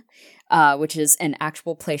Edition, which is an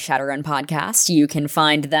actual play Shadowrun podcast. You can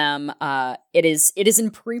find them. It is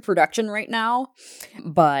in pre-production right now,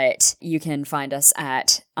 but you can find us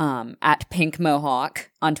at Pink Mohawk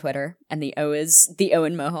on Twitter, and the O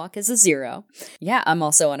in Mohawk is a 0. Yeah, I'm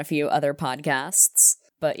also on a few other podcasts,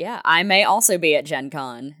 but yeah, I may also be at Gen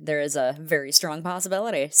Con. There is a very strong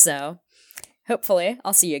possibility, so hopefully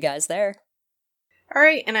I'll see you guys there. All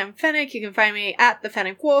right, and I'm Fennec. You can find me at the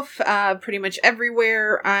Fennec Wolf, pretty much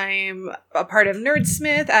everywhere. I'm a part of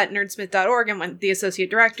Nerdsmith at nerdsmith.org. I'm the associate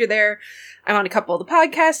director there. I'm on a couple of the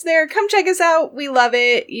podcasts there. Come check us out. We love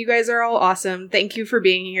it. You guys are all awesome. Thank you for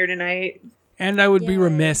being here tonight. And I would be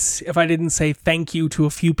remiss if I didn't say thank you to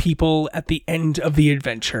a few people at the end of the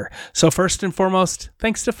adventure. So first and foremost,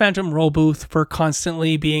 thanks to Phantom Roll Booth for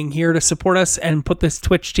constantly being here to support us and put this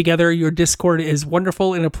Twitch together. Your Discord is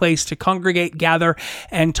wonderful and a place to congregate, gather,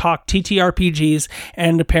 and talk TTRPGs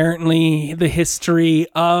and apparently the history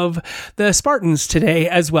of the Spartans today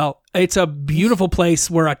as well. It's a beautiful place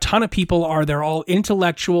where a ton of people are. They're all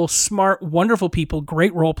intellectual, smart, wonderful people,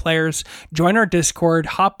 great role players. Join our Discord,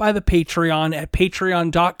 hop by the Patreon at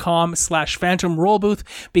patreon.com/Phantom Roll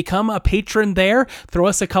Booth. Become a patron there. Throw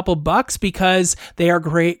us a couple bucks because they are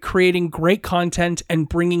great, creating great content and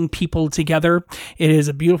bringing people together. It is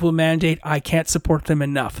a beautiful mandate. I can't support them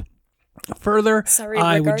enough. Further,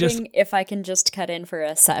 if I can just cut in for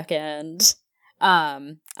a second.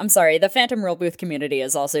 I'm sorry, the Phantom Roll Booth community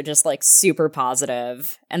is also just, like, super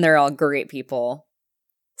positive, and they're all great people.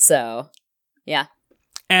 So, yeah.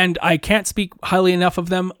 and I can't speak highly enough of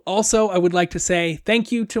them. Also, I would like to say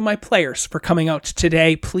thank you to my players for coming out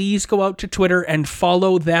today. Please go out to Twitter and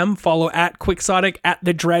follow them. Follow at Quixotic, at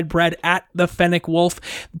the Dreadbread, at the Fennec Wolf.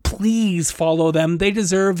 Please follow them. They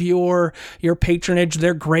deserve your patronage.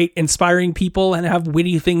 They're great, inspiring people and have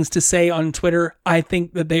witty things to say on Twitter. I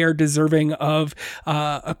think that they are deserving of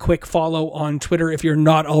a quick follow on Twitter if you're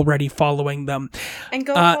not already following them. And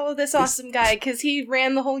go follow this awesome guy, because he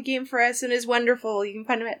ran the whole game for us and is wonderful. You can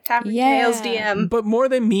find him at Tavern Tales DM. But more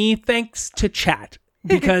than me, thanks to chat.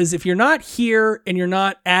 Because if you're not here and you're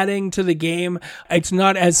not adding to the game, it's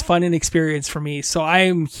not as fun an experience for me. So I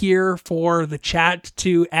am here for the chat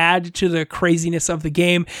to add to the craziness of the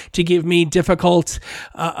game, to give me difficult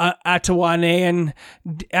Atawanean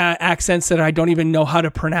accents that I don't even know how to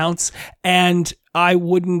pronounce. And I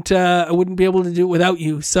wouldn't be able to do it without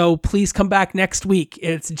you. So please come back next week.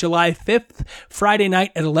 It's July 5th, Friday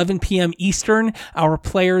night at 11 p.m. Eastern. Our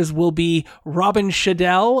players will be Robin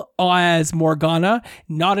Shadell as Morgana,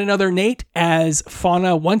 Not Another Nate as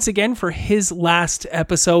Fauna once again for his last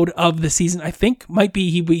episode of the season. I think might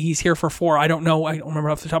be he's here for 4. I don't know. I don't remember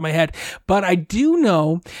off the top of my head. But I do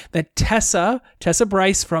know that Tessa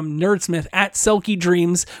Bryce from Nerdsmith at Selkie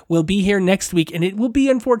Dreams will be here next week. And it will be,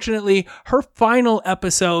 unfortunately, her final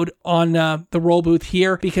episode on the roll booth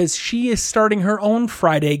here, because she is starting her own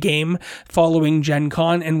Friday game following Gen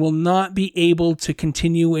Con and will not be able to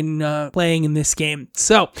continue in playing in this game.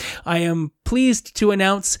 So I am pleased to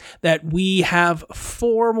announce that we have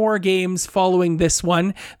 4 more games following this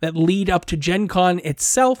one that lead up to Gen Con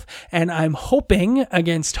itself, and I'm hoping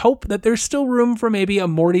against hope that there's still room for maybe a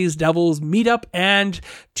Morty's Devils meetup and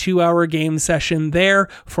 2-hour game session there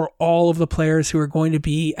for all of the players who are going to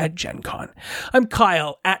be at Gen Con. I'm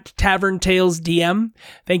Kyle at Tavern Tales DM.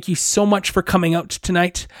 Thank you so much for coming out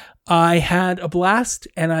tonight. I had a blast,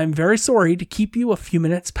 and I'm very sorry to keep you a few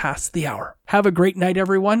minutes past the hour. Have a great night,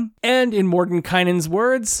 everyone. And in Mordenkainen's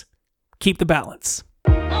words, keep the balance.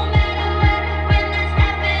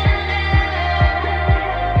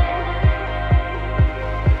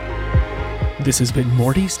 This has been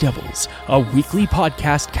Morty's Devils, a weekly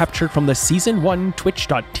podcast captured from the Season 1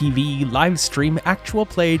 Twitch.tv livestream actual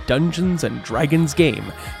play Dungeons & Dragons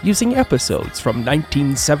game, using episodes from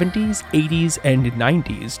 1970s, 80s, and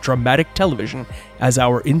 90s dramatic television as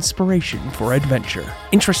our inspiration for adventure.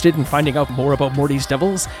 Interested in finding out more about Morty's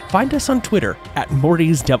Devils? Find us on Twitter at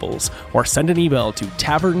Morty's Devils, or send an email to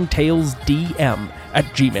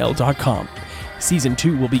taverntalesdm@gmail.com. Season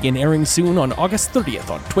 2 will begin airing soon on August 30th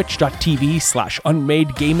on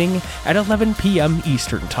twitch.tv/unmadegaming at 11 p.m.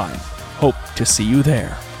 Eastern Time. Hope to see you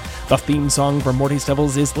there. The theme song for Morty's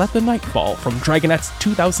Devils is Let the Night Fall from Dragonette's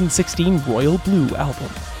 2016 Royal Blue album.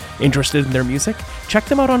 Interested in their music? Check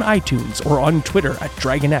them out on iTunes or on Twitter at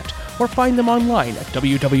Dragonette, or find them online at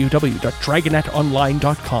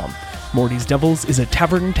www.dragonetteonline.com. Morty's Devils is a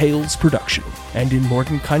Tavern Tales production, and in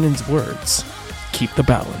Mordenkainen's words, keep the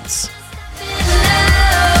balance.